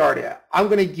we start at? I'm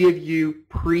going to give you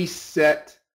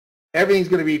preset. Everything's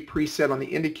going to be preset on the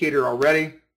indicator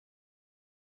already.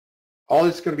 All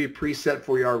this is going to be preset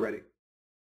for you already.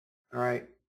 All right.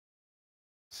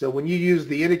 So when you use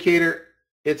the indicator,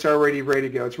 it's already ready to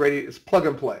go. It's ready. It's plug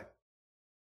and play.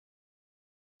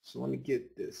 So let me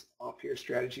get this off here,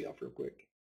 strategy off real quick.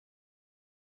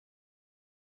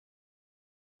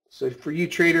 So for you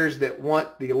traders that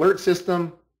want the alert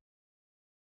system,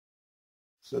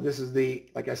 so this is the,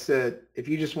 like I said, if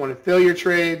you just want to fill your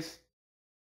trades,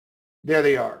 there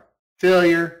they are.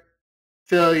 Failure,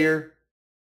 failure,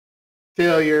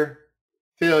 failure,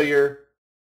 failure,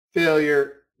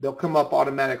 failure. They'll come up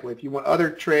automatically. If you want other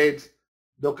trades,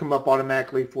 they'll come up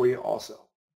automatically for you also.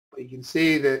 But you can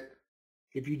see that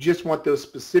if you just want those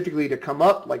specifically to come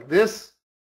up like this,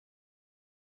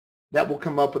 that will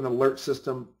come up in the alert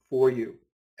system for you.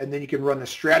 And then you can run the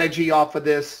strategy off of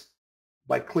this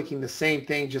by clicking the same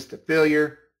thing, just to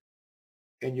failure,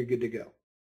 and you're good to go.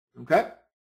 Okay?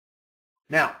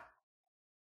 Now,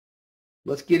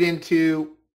 let's get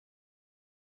into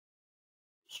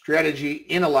strategy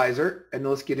analyzer, and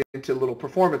let's get into a little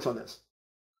performance on this.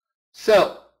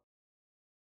 So,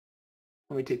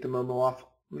 let me take the Momo off.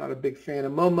 I'm not a big fan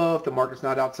of Momo if the market's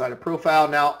not outside of profile.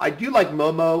 Now, I do like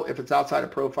Momo if it's outside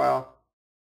of profile,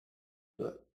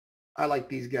 but I like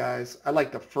these guys. I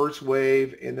like the first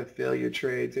wave and the failure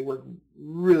trades. They work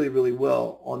really, really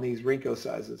well on these Renko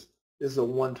sizes. This is a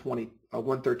 120, a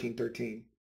 113.13.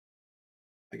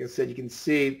 Like I said, you can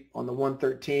see on the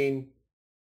 113,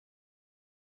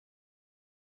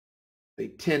 they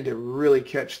tend to really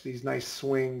catch these nice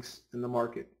swings in the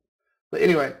market. But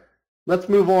anyway, let's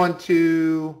move on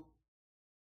to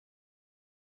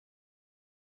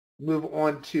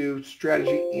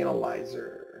strategy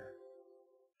analyzer.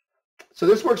 So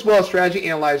this works well as strategy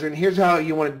analyzer, and here's how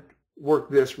you want to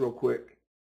work this real quick.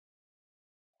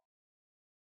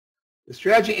 The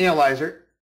strategy analyzer,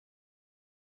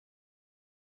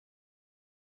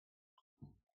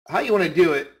 how you want to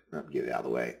do it, I'll get it out of the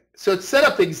way. So it's set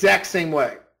up the exact same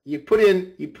way. You put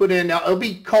in, now it'll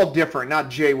be called different, not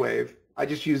J-Wave. I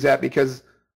just use that because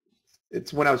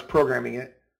it's when I was programming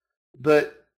it.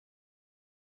 But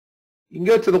you can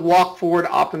go to the walk forward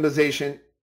optimization.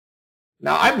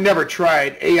 Now, I've never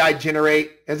tried AI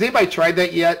Generate. Has anybody tried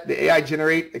that yet, the AI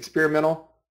Generate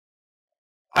experimental?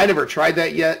 I never tried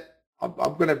that yet. I'm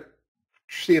going to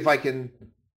see if I can.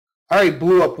 I already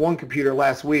blew up one computer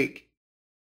last week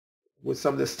with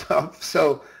some of this stuff.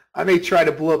 So I may try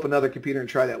to blow up another computer and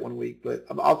try that one week. But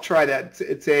I'll try that.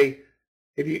 It's a,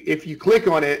 if you click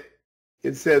on it,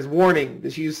 it says, warning,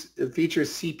 this feature is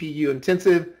CPU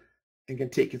intensive and can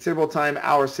take considerable time,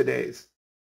 hours to days,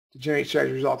 to generate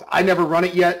strategy results. I never run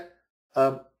it yet.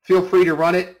 Feel free to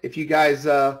run it if you guys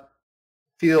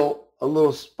feel a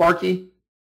little sparky.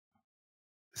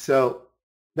 So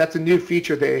that's a new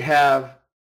feature they have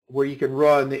where you can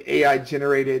run the AI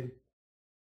generated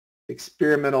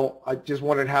experimental. I just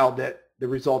wondered how the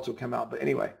results will come out. But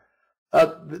anyway,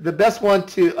 the best one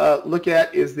to look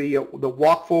at is the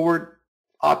walk forward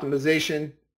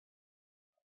optimization.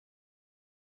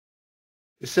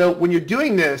 So when you're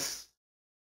doing this,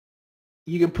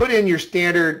 you can put in your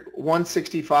standard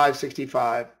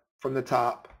 165.65 from the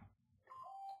top.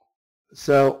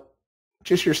 So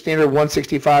just your standard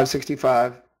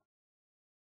 165.65.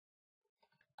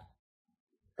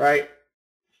 Right?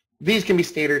 These can be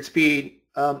standard speed.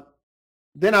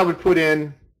 Then I would put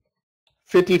in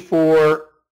 54.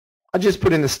 I'll just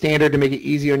put in the standard to make it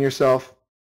easy on yourself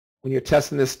when you're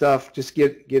testing this stuff. Just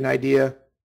get an idea.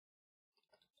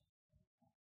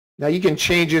 Now you can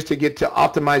change this to get to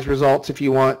optimized results if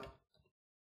you want.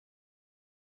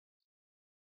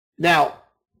 Now,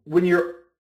 when you're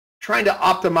trying to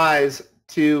optimize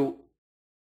to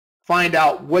find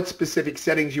out what specific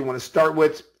settings you want to start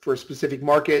with for a specific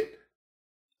market,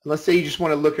 let's say you just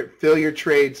want to look at failure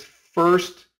trades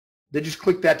first, then just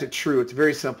click that to true. It's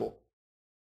very simple.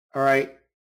 All right.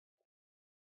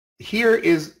 Here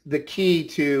is the key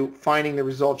to finding the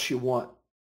results you want.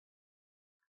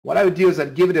 What I would do is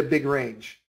I'd give it a big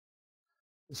range.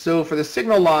 So for the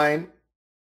signal line,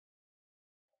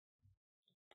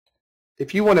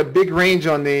 if you want a big range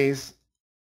on these,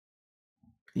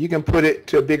 you can put it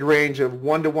to a big range of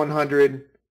 1 to 100,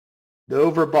 the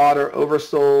overbought or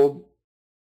oversold,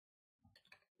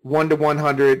 1 to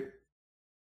 100.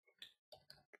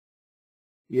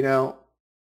 You know,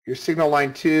 your signal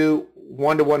line 2,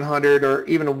 1 to 100, or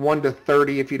even a 1 to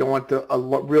 30 if you don't want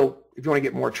if you want to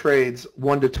get more trades,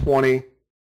 1 to 20.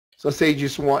 So let's say you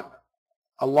just want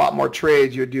a lot more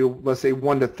trades, you would do, let's say,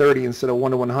 1 to 30 instead of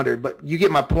 1 to 100. But you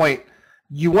get my point.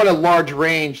 You want a large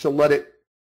range to let it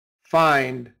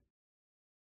find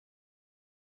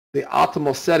the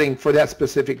optimal setting for that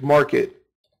specific market.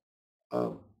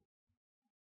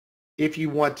 If you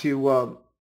want to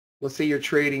let's say you're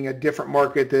trading a different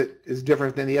market that is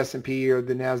different than the S&P or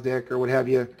the NASDAQ or what have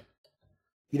you,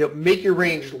 make your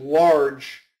range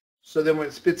large so that when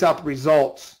it spits out the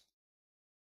results,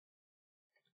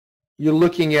 you're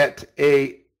looking at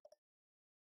a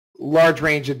large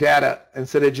range of data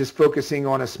instead of just focusing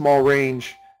on a small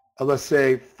range of, let's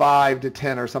say, 5 to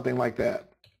 10 or something like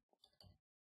that.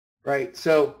 Right?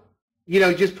 So,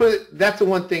 just that's the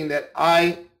one thing that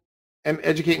I am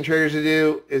educating traders to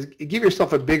do is give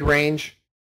yourself a big range.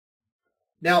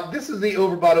 Now, this is the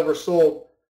overbought, oversold.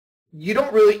 You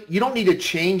don't need to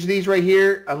change these right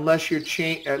here unless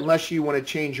you want to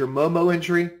change your Momo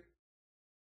entry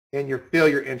and your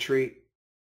failure entry.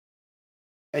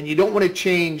 And you don't want to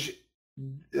change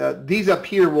these up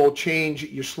here will change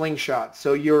your slingshot.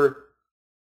 So your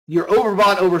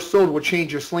overbought, oversold will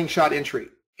change your slingshot entry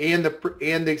and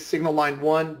the signal line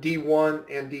 1, D1,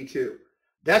 and D2.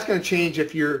 That's going to change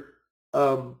if you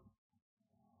want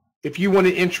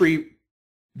an entry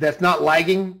that's not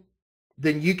lagging,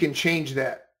 then you can change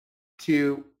that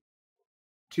to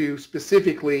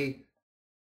specifically,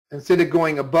 instead of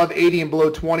going above 80 and below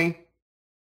 20,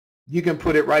 you can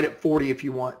put it right at 40 if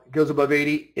you want. It goes above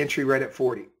 80, entry right at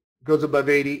 40. It goes above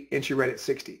 80, entry right at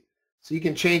 60. So you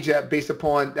can change that based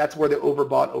upon, that's where the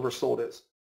overbought, oversold is.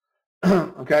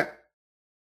 Okay?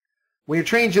 When you're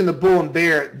changing the bull and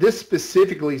bear, this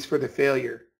specifically is for the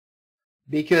failure,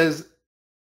 because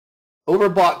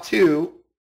overbought 2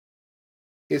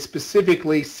 is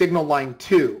specifically signal line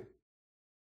 2.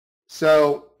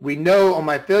 So we know on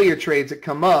my failure trades that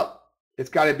come up, it's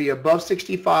got to be above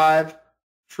 65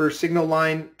 for signal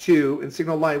line 2, and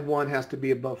signal line 1 has to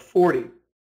be above 40.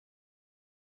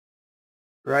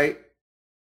 Right?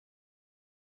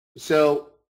 So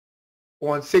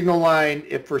on signal line,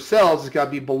 if for sells, it's got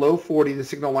to be below 40, the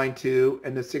signal line 2,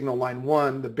 and the signal line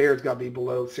 1, the bear's got to be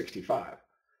below 65.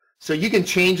 So you can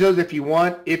change those if you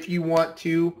want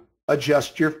to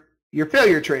adjust your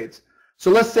failure trades.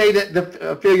 So let's say that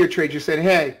the failure trades, you said,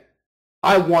 hey,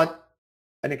 I want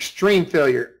an extreme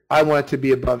failure. I want it to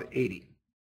be above 80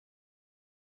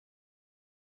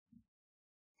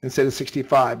 instead of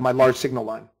 65, my large signal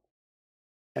line.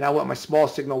 And I want my small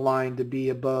signal line to be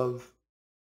above,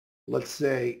 let's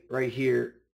say right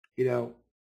here,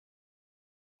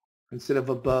 instead of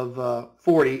above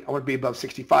 40, I want to be above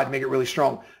 65 to make it really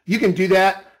strong. You can do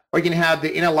that, or you can have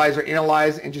the analyzer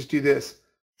analyze and just do this.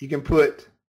 You can put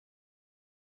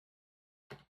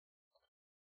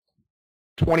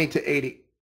 20 to 80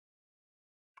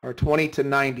 or 20 to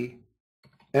 90,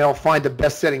 and it'll find the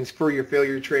best settings for your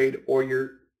failure trade or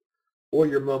your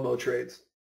Momo trades.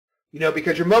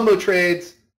 Because your Momo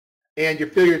trades and your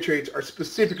failure trades are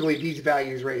specifically these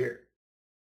values right here.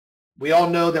 We all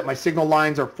know that my signal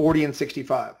lines are 40 and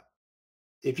 65.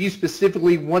 If you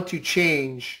specifically want to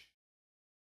change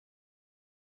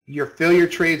your failure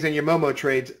trades and your Momo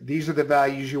trades, these are the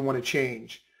values you want to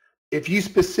change. If you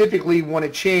specifically want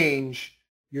to change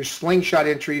your slingshot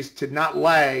entries to not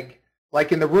lag,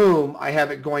 like in the room, I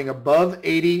have it going above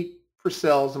 80 for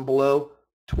sells and below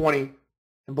 20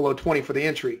 for the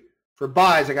entry. For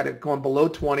buys, I got it going below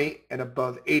 20 and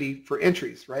above 80 for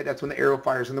entries, right? That's when the arrow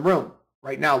fires in the room.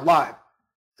 Right now, live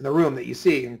in the room that you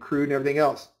see, and crude and everything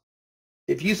else.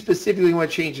 If you specifically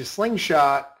want to change the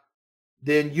slingshot,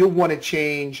 then you'll want to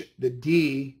change the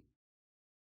D,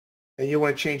 and you'll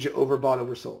want to change the overbought,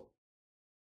 oversold.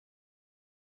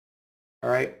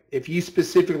 All right? If you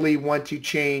specifically want to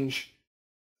change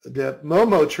the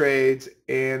Momo trades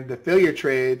and the failure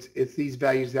trades, it's these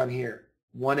values down here,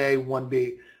 1A,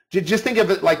 1B. Just think of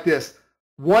it like this.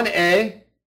 1A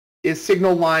is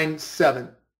signal line 7.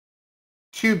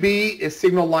 2B is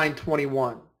signal line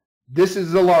 21. This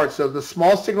is the large. So the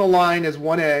small signal line is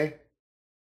 1A.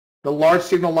 The large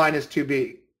signal line is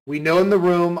 2B. We know in the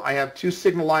room I have two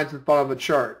signal lines at the bottom of the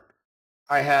chart.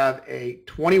 I have a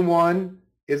 21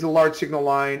 is a large signal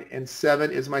line and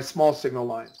 7 is my small signal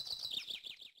line.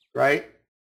 Right?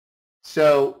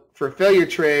 So for failure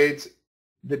trades,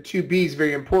 the 2B is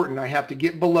very important. I have to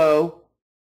get below.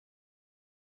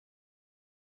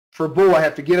 For bull, I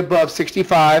have to get above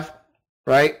 65,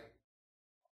 right?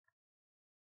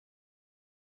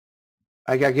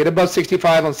 I got to get above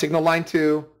 65 on signal line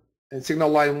 2, and signal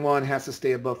line 1 has to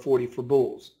stay above 40 for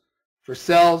bulls. For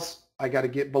sells, I got to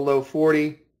get below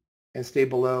 40 and stay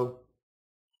below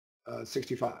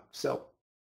 65. So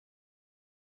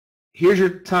here's your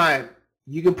time.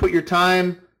 You can put your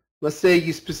time. Let's say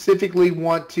you specifically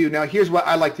want to, now here's what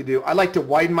I like to do. I like to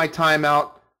widen my time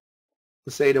out,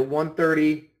 let's say to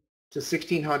 130 to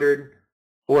 1600,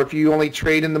 or if you only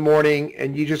trade in the morning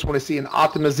and you just want to see an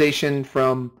optimization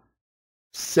from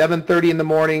 7:30 in the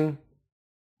morning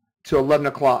to 11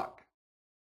 o'clock.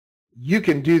 you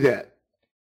can do that.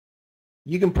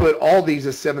 You can put all these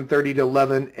as 7:30 to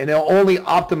 11, and it'll only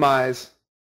optimize.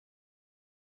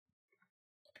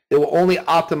 It will only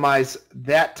optimize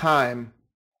that time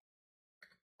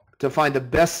to find the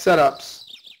best setups,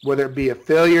 whether it be a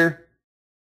failure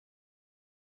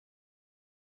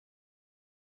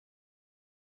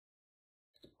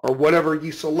or whatever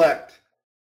you select.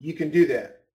 You can do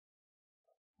that,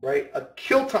 right? A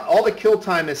kill time. All the kill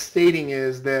time is stating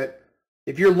is that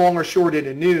if you're long or short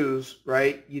into news,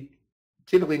 right?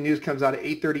 Typically news comes out at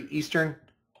 8:30 Eastern.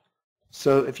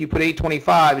 So if you put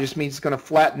 8:25, it just means it's going to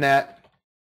flatten that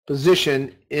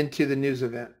position into the news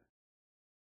event,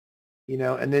 you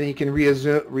know, and then you can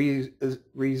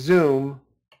resume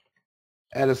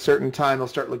at a certain time. They'll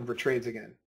start looking for trades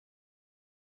again.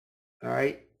 All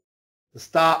right, the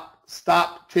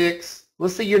stop ticks.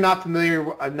 Let's say you're not familiar,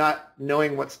 not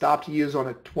knowing what stop to use on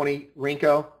a 20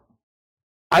 Renko.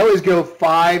 I always go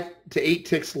 5 to 8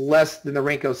 ticks less than the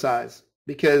Renko size,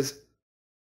 because,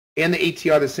 and the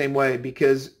ATR the same way,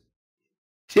 because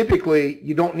typically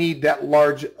you don't need that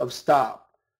large of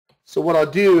stop. So what I'll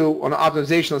do on an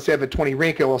optimization, let's say I have a 20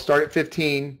 Renko, I'll start at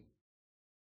 15.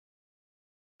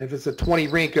 If it's a 20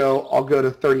 Renko, I'll go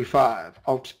to 35.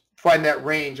 I'll find that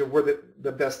range of where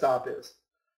the best stop is.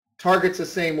 Target's the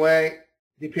same way,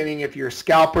 depending if you're a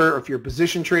scalper or if you're a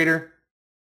position trader.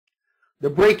 The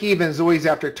break even is always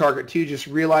after target 2. Just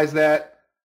realize that.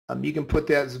 You can put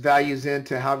those values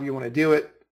into however you want to do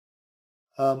it.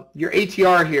 Your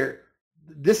ATR here.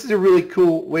 This is a really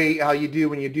cool way how you do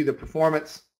when you do the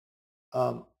performance.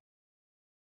 Your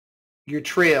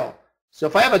trail. So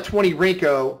if I have a 20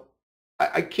 Renko,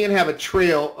 I can't have a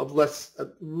trail of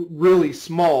really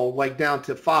small, like down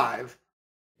to 5.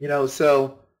 You know,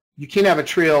 so you can have a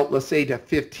trail, let's say to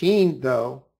 15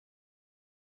 though.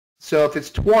 So if it's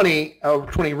 20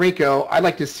 Renko, I'd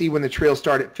like to see when the trails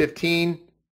start at 15,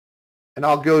 and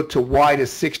I'll go to Y to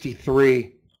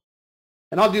 63.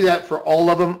 And I'll do that for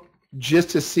all of them, just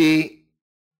to see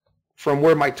from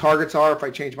where my targets are, if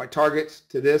I change my targets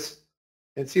to this,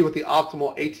 and see what the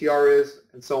optimal ATR is,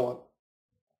 and so on.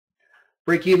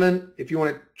 Break even, if you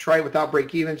want to try it without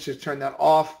break even, just turn that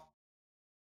off,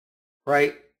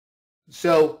 right?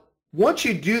 So once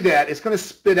you do that, it's going to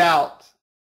spit out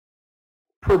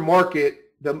per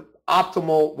market the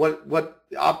optimal, what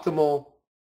the optimal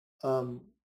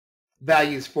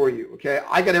values for you, okay?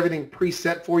 I got everything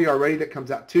preset for you already that comes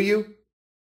out to you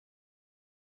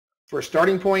for a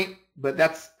starting point, but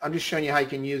I'm just showing you how you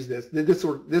can use this.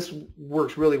 This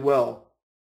works really well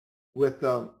with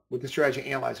the strategy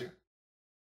analyzer.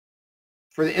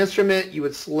 For the instrument, you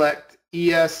would select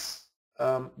ES,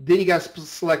 then you got to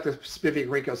select a specific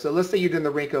Renko. So let's say you're doing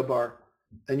the Renko bar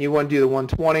and you want to do the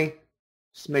 120.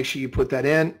 Just make sure you put that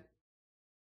in.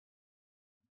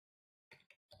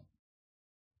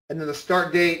 And then the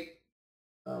start date,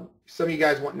 some of you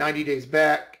guys want 90 days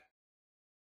back.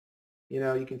 You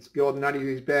know, you can go 90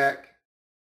 days back.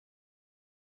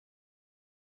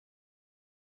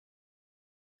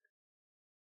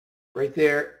 Right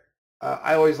there.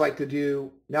 I always like to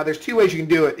do, now there's 2 ways you can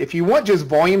do it. If you want just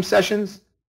volume sessions,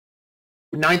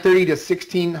 930 to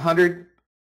 1600,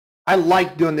 I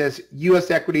like doing this U.S.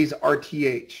 equities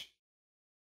RTH.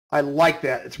 I like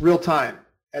that. It's real time.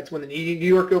 That's when the New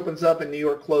York opens up and New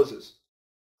York closes.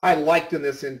 I like doing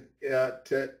this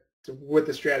with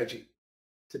the strategy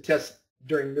to test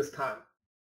during this time.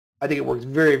 I think it works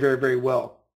very, very, very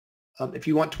well. If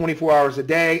you want 24 hours a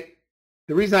day,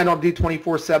 the reason I don't do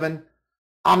 24/7,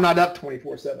 I'm not up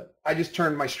 24/7. I just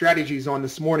turned my strategies on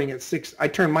this morning at 6. I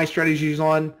turned my strategies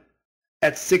on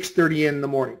at 6:30 in the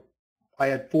morning. I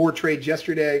had 4 trades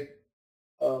yesterday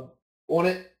on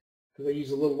it because I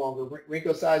use a little longer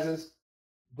Renko sizes,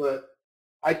 but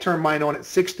I turned mine on at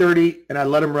 6:30 and I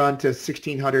let them run to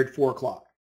 1600, 4 o'clock.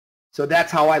 So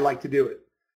that's how I like to do it.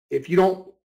 If you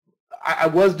don't, I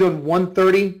was doing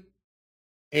 1:30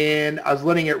 and I was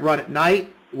letting it run at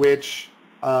night, which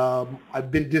I've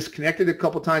been disconnected a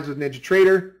couple times with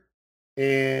NinjaTrader,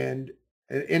 and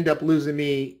it ended up losing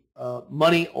me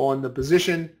money on the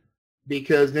position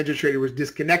because NinjaTrader was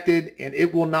disconnected, and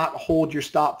it will not hold your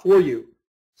stop for you.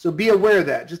 So be aware of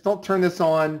that. Just don't turn this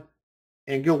on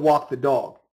and go walk the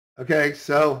dog. Okay,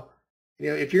 so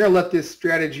if you're gonna let this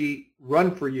strategy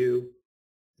run for you,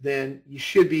 then you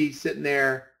should be sitting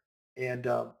there and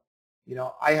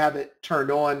I have it turned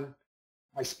on.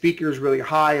 My speaker is really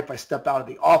high. If I step out of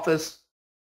the office,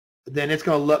 then it's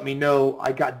going to let me know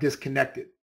I got disconnected.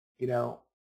 You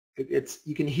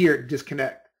can hear it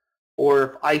disconnect. Or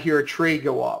if I hear a trade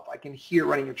go off, I can hear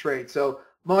running a trade. So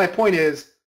my point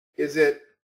is that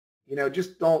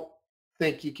just don't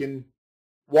think you can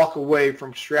walk away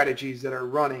from strategies that are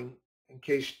running in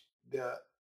case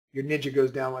your ninja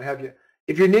goes down, what have you.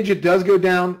 If your ninja does go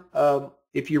down,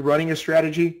 if you're running a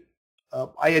strategy,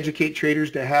 I educate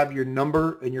traders to have your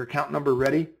number and your account number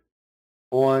ready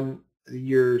on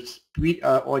your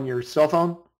cell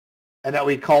phone, and that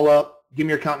way call up, give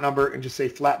me your account number, and just say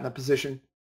flatten the position,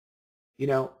 and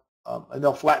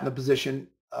they'll flatten the position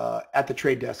at the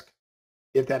trade desk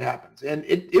if that happens, and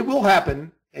it will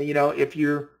happen. And if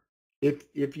you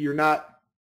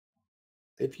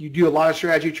do a lot of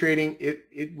strategy trading,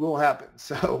 it will happen.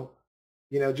 So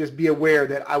just be aware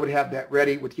that I would have that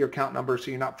ready with your account number, so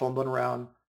you're not fumbling around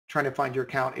trying to find your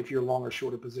account if you're long or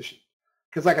short a position.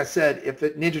 Because like I said, if a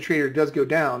NinjaTrader does go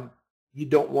down, you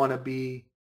don't want to be,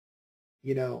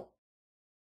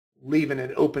 leaving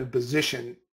an open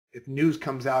position if news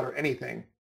comes out or anything.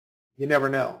 You never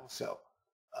know. So,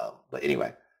 but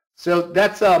anyway, so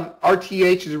that's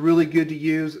RTH is really good to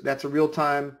use. That's a real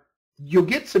time. You'll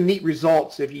get some neat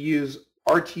results if you use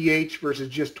RTH versus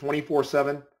just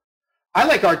 24/7. I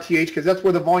like RTH because that's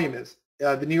where the volume is.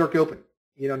 The New York Open,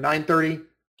 9:30,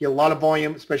 get a lot of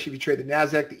volume, especially if you trade the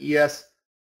NASDAQ, the ES,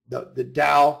 the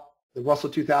Dow, the Russell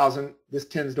 2000. This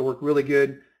tends to work really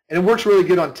good, and it works really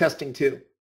good on testing too,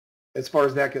 as far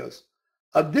as that goes.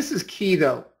 This is key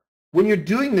though. When you're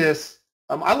doing this,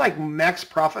 I like max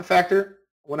profit factor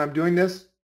when I'm doing this,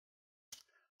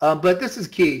 but this is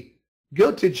key.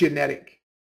 Go to genetic.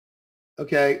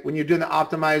 Okay, when you're doing the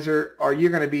optimizer, or you're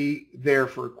going to be there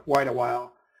for quite a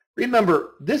while.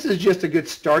 Remember, this is just a good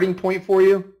starting point for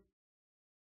you,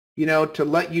 to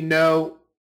let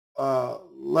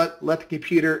let the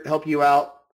computer help you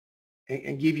out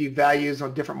and give you values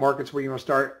on different markets where you want to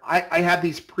start. I have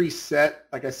these preset,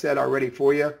 like I said, already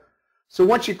for you. So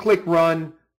once you click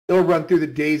run, it'll run through the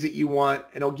days that you want,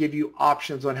 and it'll give you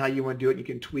options on how you want to do it, and you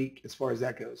can tweak as far as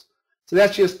that goes. So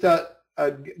that's just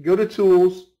go to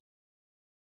tools.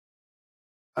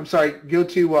 Go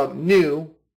to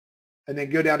new, and then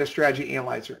go down to strategy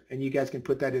analyzer, and you guys can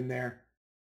put that in there.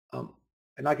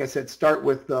 And like I said, start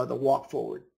with the walk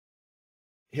forward.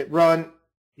 Hit run,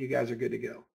 you guys are good to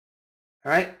go.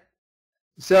 All right.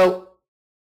 So,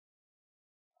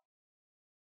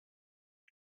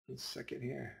 a second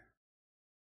here.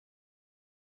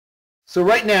 So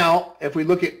right now, if we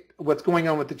look at what's going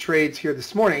on with the trades here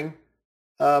this morning,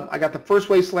 I got the first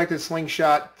wave selected,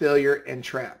 slingshot, failure, and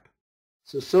trap.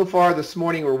 So far this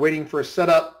morning, we're waiting for a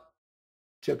setup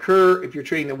to occur. If you're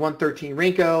trading the 113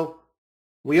 Renko,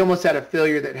 we almost had a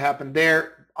failure that happened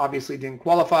there. Obviously didn't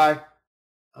qualify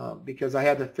because I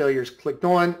had the failures clicked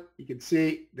on. You can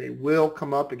see they will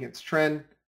come up against trend.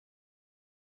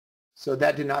 So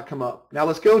that did not come up. Now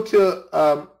let's go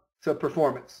to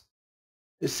performance.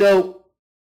 So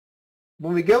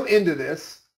when we go into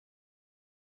this,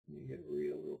 let me hit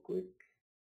real quick.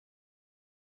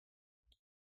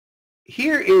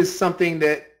 Here is something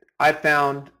that I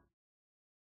found.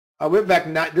 I went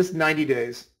back this 90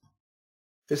 days.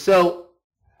 So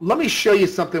let me show you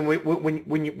something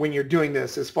when you're doing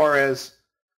this, as far as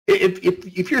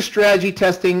if you're strategy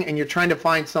testing and you're trying to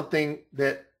find something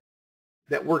that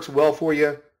works well for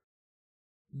you,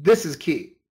 this is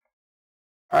key.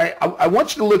 All right, I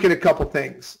want you to look at a couple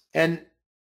things, and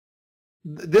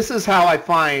this is how I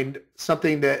find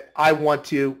something that I want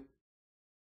to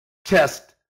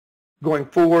test going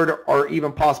forward, or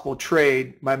even possible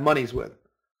trade my monies with,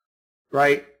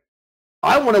 right?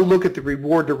 I want to look at the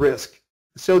reward to risk.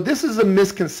 So this is a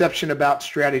misconception about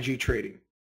strategy trading.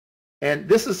 And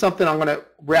this is something I'm going to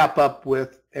wrap up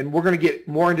with, and we're going to get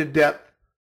more into depth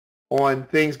on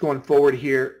things going forward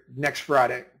here next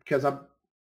Friday, because I'm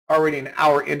already an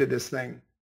hour into this thing.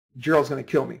 Gerald's going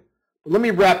to kill me. But let me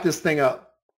wrap this thing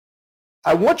up.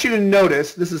 I want you to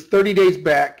notice, this is 30 days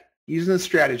back using the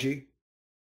strategy.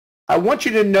 I want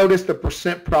you to notice the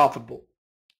percent profitable.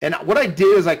 And what I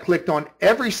did is I clicked on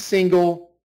every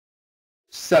single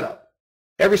setup,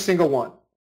 every single one.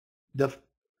 The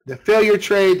failure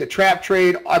trade, the trap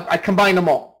trade, I combined them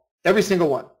all, every single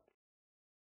one.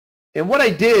 And what I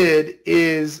did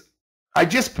is I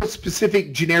just put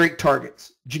specific generic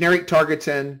targets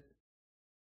in.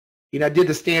 I did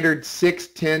the standard 6,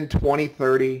 10, 20,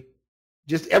 30,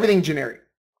 just everything generic.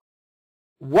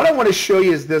 What I want to show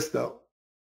you is this, though,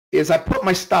 is I put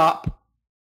my stop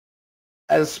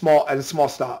as a small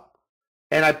stop,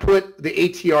 and I put the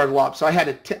ATR lock. So I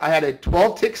had a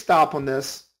 12 tick stop on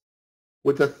this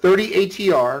with a 30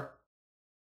 ATR,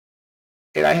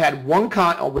 and I had one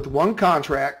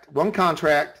contract,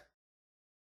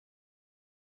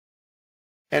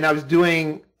 and I was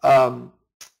doing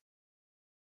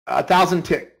 1,000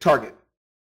 tick target.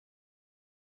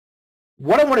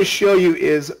 What I want to show you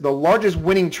is the largest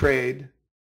winning trade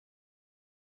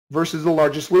versus the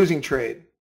largest losing trade.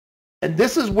 And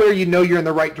this is where you know you're in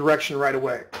the right direction right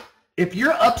away. If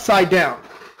you're upside down,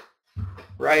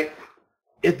 right?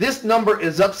 If this number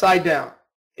is upside down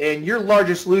and your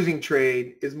largest losing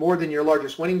trade is more than your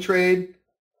largest winning trade,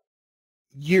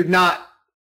 you're not,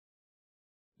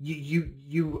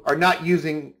 you are not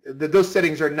using, those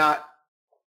settings are not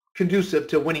conducive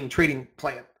to a winning trading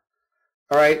plan.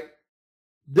 All right?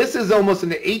 This is almost an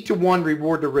 8-to-1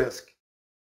 reward to risk.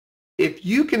 If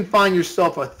you can find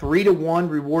yourself a 3-to-1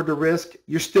 reward to risk,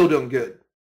 you're still doing good.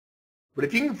 But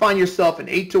if you can find yourself an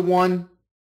 8-to-1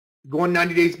 going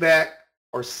 90 days back,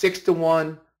 or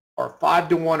 6-to-1, or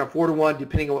 5-to-1, or 4-to-1,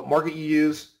 depending on what market you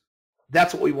use,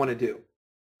 that's what we want to do.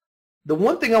 The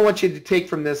one thing I want you to take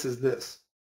from this is this.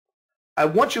 I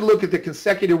want you to look at the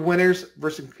consecutive winners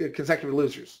versus consecutive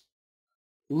losers.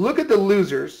 Look at the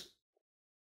losers.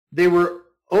 They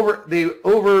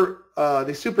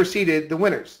superseded the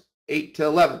winners,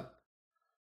 8-to-11.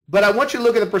 But I want you to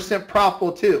look at the percent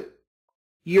profitable too.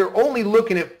 You're only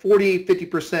looking at 48,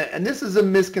 50%, and this is a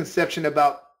misconception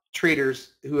about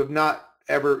traders who have not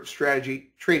ever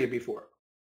strategy traded before.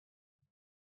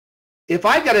 If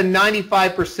I got a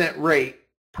 95% rate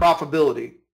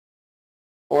profitability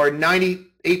or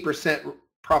 98%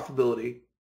 profitability,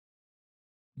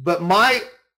 but my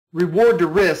reward to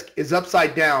risk is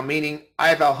upside down, meaning I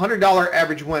have a $100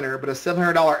 average winner but a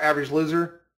 $700 average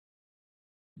loser,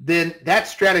 then that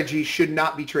strategy should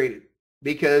not be traded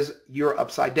because you're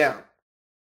upside down.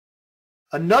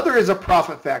 Another is a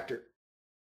profit factor.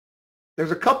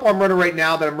 There's a couple I'm running right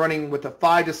now that I'm running with a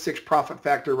 5 to 6 profit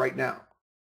factor right now.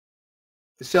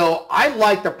 So I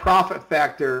like the profit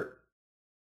factor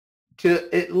to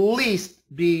at least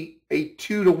be a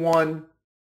 2-to-1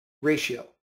 ratio.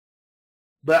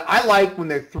 But I like when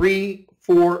they're 3,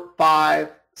 4, 5,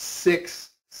 6.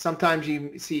 Sometimes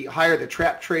you see higher the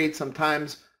trap trade.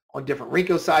 Sometimes on different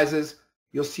Renko sizes,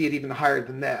 you'll see it even higher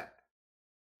than that.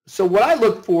 So what I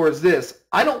look for is this.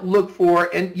 I don't look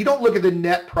for, and you don't look at the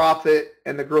net profit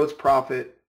and the gross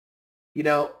profit. You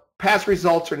know, past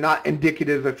results are not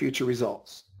indicative of future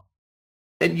results.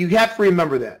 And you have to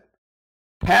remember that.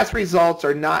 Past results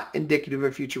are not indicative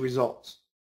of future results.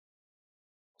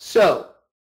 So,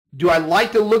 do I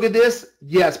like to look at this?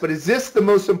 Yes, but is this the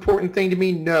most important thing to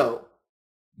me? No.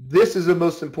 This is the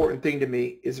most important thing to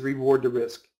me, is reward to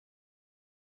risk.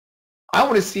 I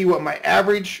want to see what my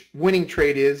average winning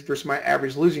trade is versus my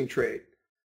average losing trade.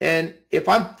 And if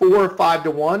I'm 4 or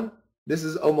 5-to-1, this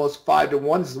is almost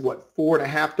 5-to-1. This is what,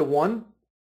 4.5-to-1?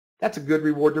 That's a good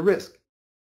reward to risk.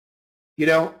 You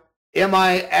know, am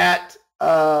I at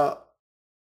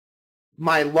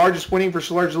my largest winning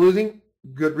versus largest losing?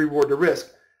 Good reward to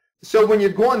risk. So when you're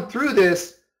going through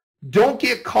this, don't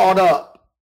get caught up.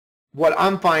 What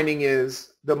I'm finding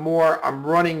is the more I'm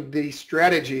running these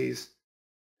strategies,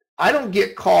 I don't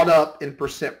get caught up in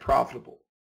percent profitable.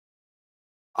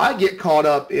 I get caught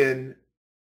up in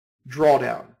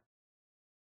drawdown.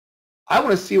 I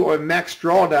want to see what my max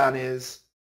drawdown is.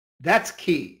 That's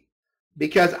key,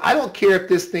 because I don't care if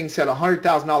this thing said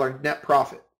 $100,000 net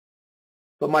profit,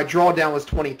 but my drawdown was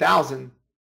 $20,000.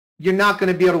 You're not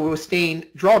going to be able to withstand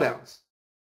drawdowns.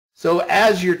 So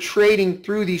as you're trading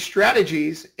through these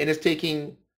strategies and it's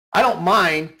taking, I don't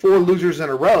mind 4 losers in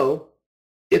a row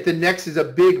if the next is a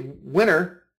big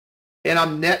winner and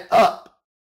I'm net up,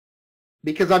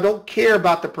 because I don't care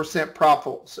about the percent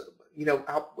profit. So, you know,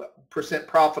 how percent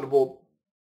profitable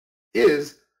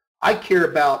is. I care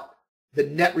about the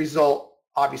net result,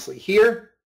 obviously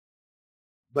here,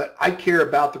 but I care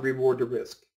about the reward to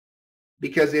risk.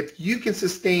 Because if you can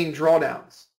sustain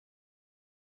drawdowns,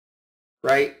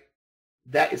 right,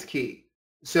 that is key.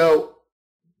 So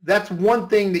that's one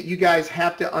thing that you guys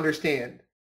have to understand,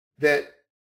 that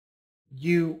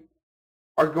you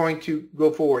are going to go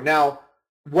forward. Now,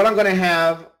 what I'm going to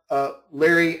have,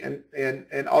 Larry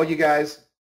and all you guys,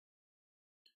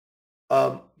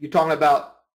 you're talking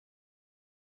about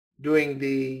doing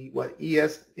the, what,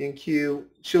 ESNQ,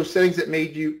 show settings that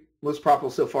made you most profitable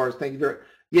so far. Thank you very much.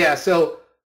 Yeah, so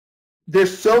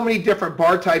there's so many different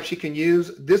bar types you can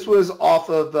use. This was off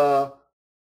of a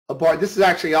bar. This is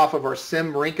actually off of our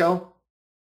Sim Renko,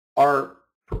 our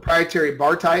proprietary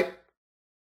bar type.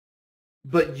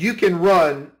 But you can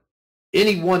run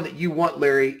any one that you want,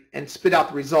 Larry, and spit out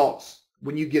the results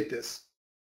when you get this.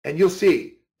 And you'll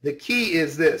see. The key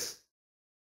is this.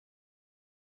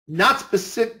 Not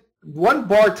specific. One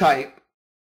bar type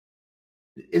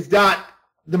is not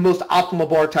the most optimal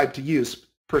bar type to use,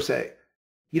 per se.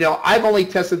 You know, I've only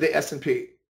tested the S&P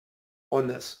on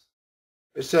this.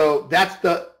 So that's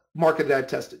the market that I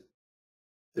tested.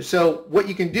 So what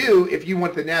you can do if you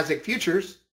want the NASDAQ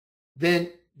futures,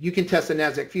 then you can test the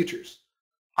NASDAQ futures.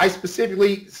 I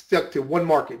specifically stuck to one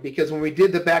market because when we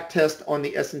did the back test on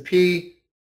the S&P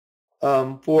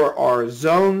for our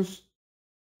zones,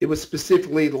 it was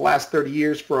specifically the last 30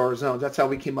 years for our zones. That's how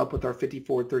we came up with our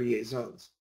 54-38 zones,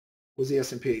 was the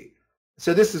S&P.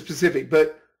 So this is specific,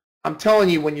 but I'm telling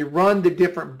you, when you run the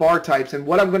different bar types, and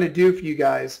what I'm going to do for you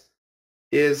guys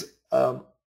is,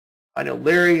 I know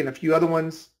Larry and a few other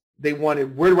ones, they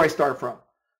wanted, where do I start from?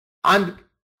 I'm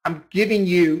giving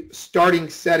you starting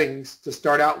settings to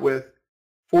start out with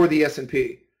for the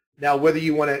S&P. Now, whether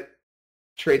you want to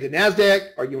trade the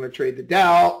NASDAQ or you want to trade the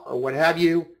Dow or what have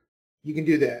you, you can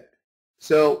do that.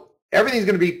 So everything's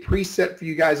going to be preset for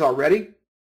you guys already.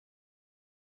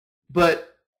 But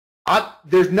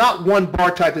there's not one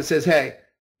bar type that says, hey,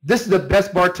 this is the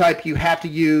best bar type, you have to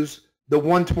use the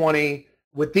 120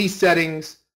 with these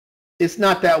settings. It's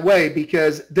not that way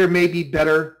because there may be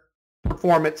better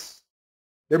performance.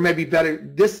 There may be better,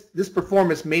 this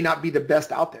performance may not be the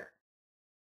best out there.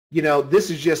 You know,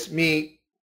 this is just me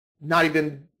not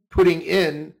even putting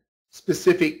in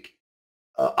specific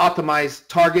optimized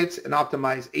targets and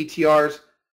optimized ATRs.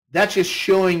 That's just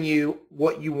showing you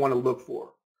what you want to look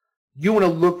for. You want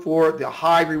to look for the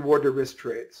high reward to risk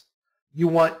trades. You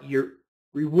want your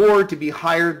reward to be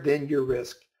higher than your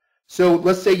risk. So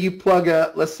let's say you plug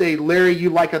let's say Larry, you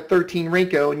like a 13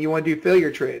 Renko and you want to do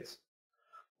failure trades.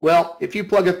 Well, if you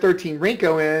plug a 13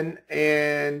 Renko in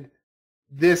and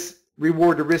this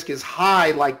reward to risk is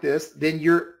high like this, then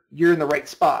you're in the right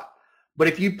spot. But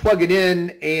if you plug it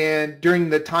in and during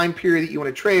the time period that you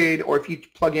want to trade, or if you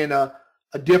plug in a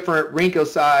different Renko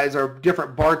size or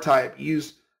different bar type,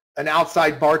 use an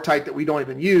outside bar type that we don't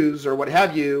even use or what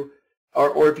have you,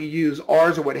 or if you use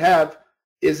ours or what have,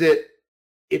 is that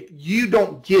if you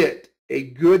don't get a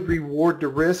good reward to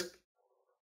risk,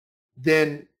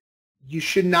 then you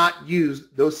should not use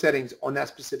those settings on that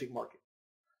specific market.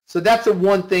 So that's the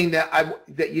one thing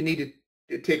that you need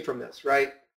to take from this,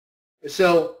 right?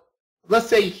 So let's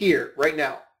say here, right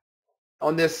now,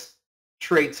 on this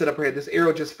trade set up here, this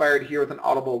arrow just fired here with an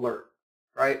audible alert,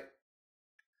 right?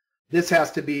 This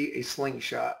has to be a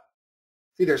slingshot.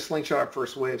 It's either a slingshot or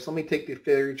first wave. So let me take the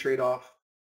failure trade off.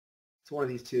 It's one of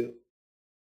these two.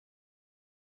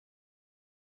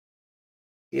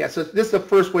 Yeah, so this is the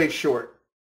first wave short.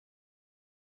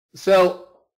 So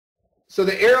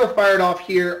the arrow fired off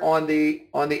here on the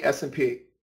S&P,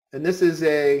 and this is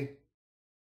a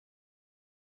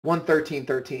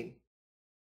 113.13.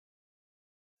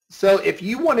 So if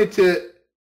you wanted to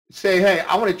say, hey,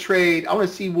 I want to trade, I want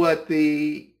to see what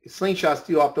the slingshots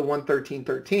do off the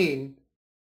 113.13,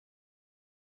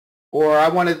 or I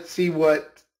want to see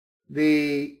what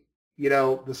the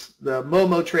the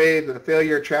Momo trade, the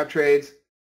failure trap trades,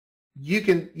 you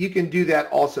can do that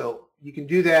also. You can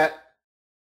do that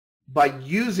by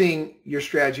using your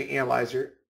strategy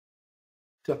analyzer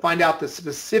to find out the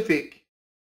specific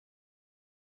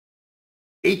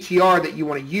ATR that you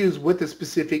want to use with the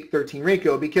specific 13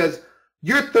 Renko, because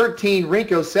your 13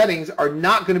 Renko settings are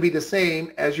not going to be the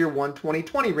same as your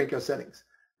 120-20 Renko settings.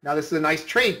 Now this is a nice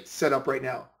trade setup right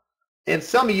now. And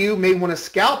some of you may want to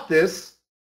scalp this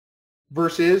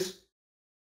versus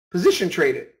position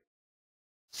trade it.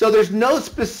 So there's no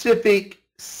specific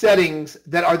settings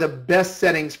that are the best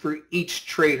settings for each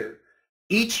trader.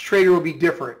 Each trader will be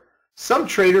different. Some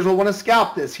traders will want to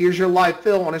scalp this. Here's your live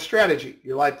fill on a strategy.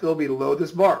 Your live fill will be below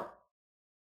this bar.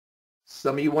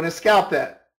 Some of you want to scalp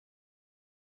that.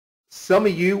 Some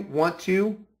of you want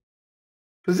to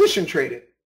position trade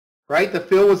it, right? The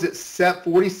fill was at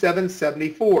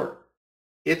 47.74.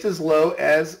 It's as low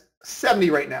as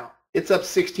 70 right now. It's up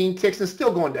 16 ticks and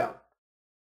still going down.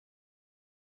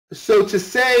 So to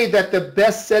say that the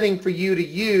best setting for you to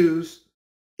use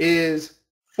is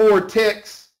 4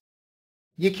 ticks,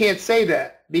 you can't say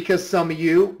that, because some of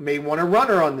you may want a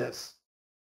runner on this.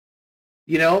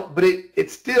 You know, but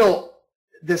it's still,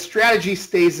 the strategy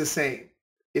stays the same.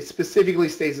 It specifically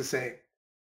stays the same.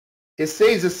 It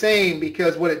stays the same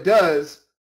because what it does,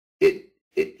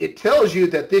 it tells you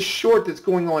that this short that's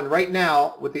going on right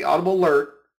now with the audible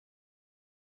alert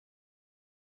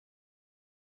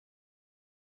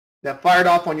that fired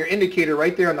off on your indicator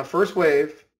right there on the first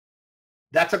wave,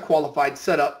 that's a qualified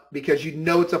setup because you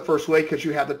know it's a first wave because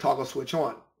you have the toggle switch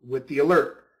on with the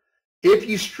alert. If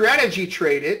you strategy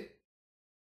trade it,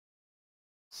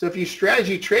 so if you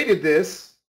strategy traded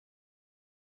this,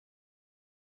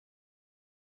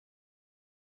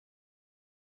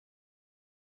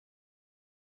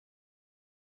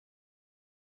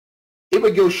 it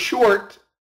would go short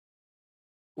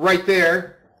right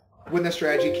there when the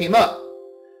strategy came up.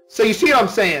 So you see what I'm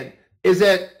saying is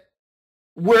that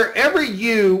wherever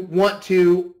you want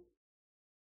to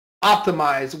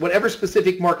optimize, whatever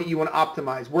specific market you want to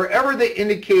optimize, wherever the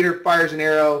indicator fires an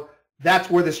arrow, that's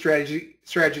where the strategy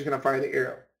is going to fire the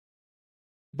arrow.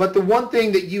 But the one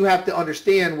thing that you have to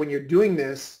understand when you're doing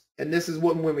this, and this is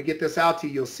what when we get this out to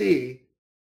you, you'll see,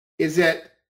 is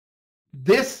that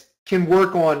this can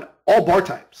work on all bar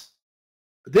types.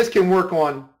 This can work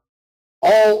on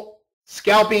all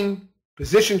scalping,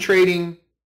 position trading,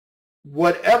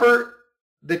 whatever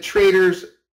the trader's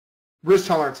risk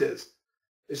tolerance is.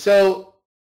 So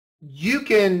you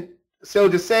can, so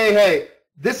to say, hey,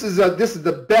 this is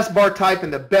the best bar type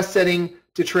and the best setting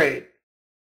to trade.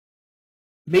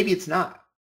 Maybe it's not,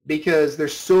 because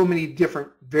there's so many different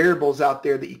variables out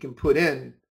there that you can put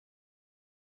in.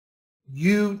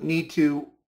 You need to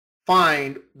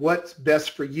find what's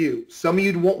best for you. Some of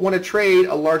you won't want to trade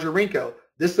a larger Renko.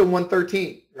 This is a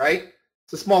 113, right?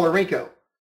 It's a smaller Renko.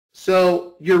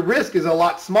 So your risk is a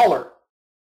lot smaller.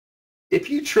 If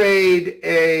you trade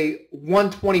a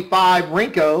 125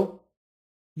 Renko,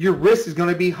 your risk is going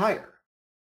to be higher,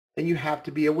 and you have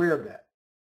to be aware of that.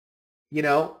 You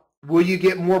know, will you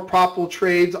get more profitable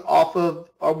trades off of,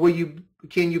 or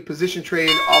can you position trade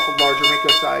off of larger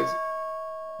Renko size?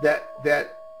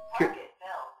 That could,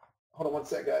 hold on one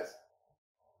sec, guys.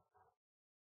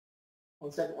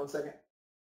 One second. One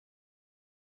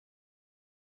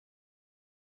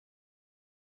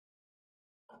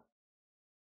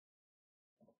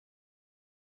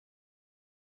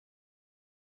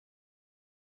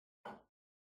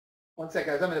sec,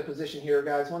 guys. I'm in a position here,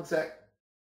 guys. One sec.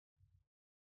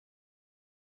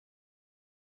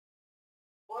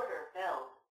 Order filled.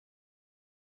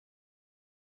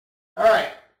 All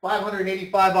right,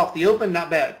 585 off the open,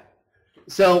 not bad.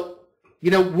 So,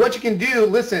 you know, what you can do,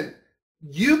 listen,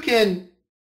 you can,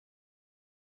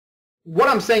 what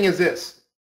I'm saying is this.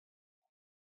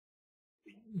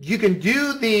 You can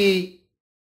do the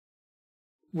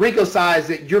Renko size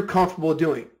that you're comfortable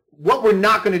doing. What we're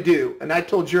not going to do, and I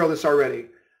told Gerald this already,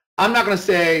 I'm not going to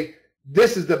say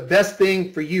this is the best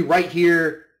thing for you right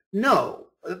here. No,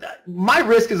 my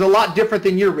risk is a lot different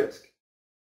than your risk.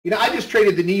 You know, I just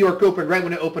traded the New York Open right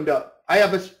when it opened up.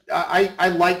 I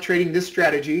like trading this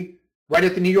strategy right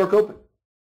at the New York Open.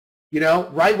 You know,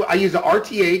 right, I use a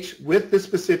RTH with this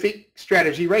specific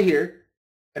strategy right here,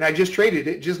 and I just traded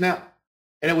it just now,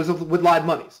 and it was with live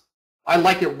monies. I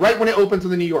like it right when it opens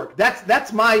in the New York.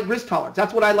 That's my risk tolerance.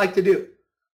 That's what I like to do.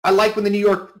 I like when the New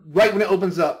York, right when it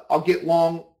opens up, I'll get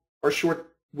long or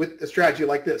short with a strategy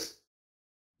like this.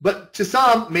 But to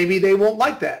some, maybe they won't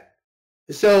like that.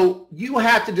 So you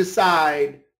have to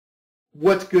decide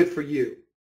what's good for you.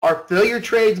 Are failure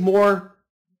trades more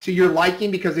to your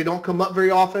liking because they don't come up very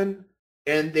often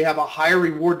and they have a higher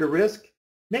reward to risk?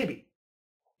 Maybe.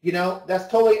 You know, that's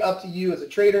totally up to you as a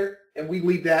trader, and we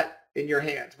leave that in your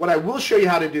hands. What I will show you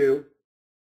how to do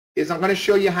is I'm going to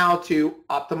show you how to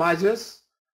optimize this.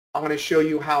 I'm going to show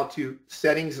you how to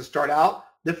settings to start out.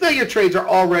 The failure trades are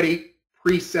already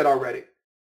preset already.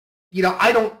 You know,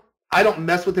 I don't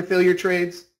mess with the failure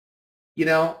trades, you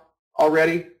know,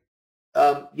 already.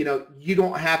 You know, you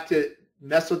don't have to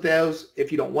mess with those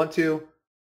if you don't want to.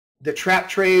 The trap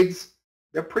trades,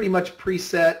 they're pretty much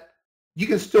preset. You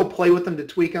can still play with them to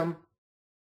tweak them.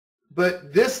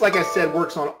 But this, like I said,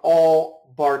 works on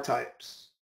all bar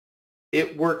types.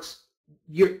 It works,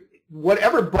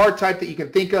 whatever bar type that you can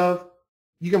think of,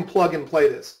 you can plug and play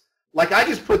this. Like I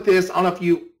just put this, I don't know if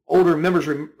you older members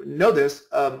know this,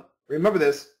 remember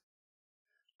this.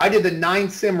 I did the 9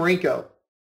 sim Renko.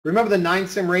 Remember the 9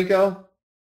 sim Renko?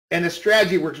 And the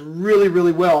strategy works really,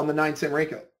 really well on the 9 sim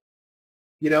Renko.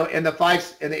 You know, and the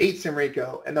 5 and the 8 sim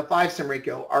Renko and the 5 sim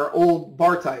Renko are old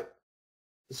bar type.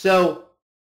 So,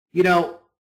 you know,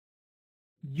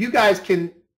 you guys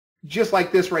can, just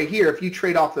like this right here, if you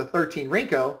trade off the 13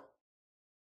 Renko,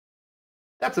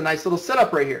 that's a nice little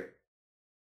setup right here.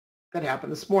 That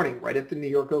happened this morning right at the New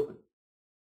York Open.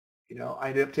 You know, I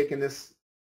ended up taking this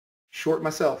short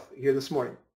myself here this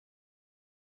morning.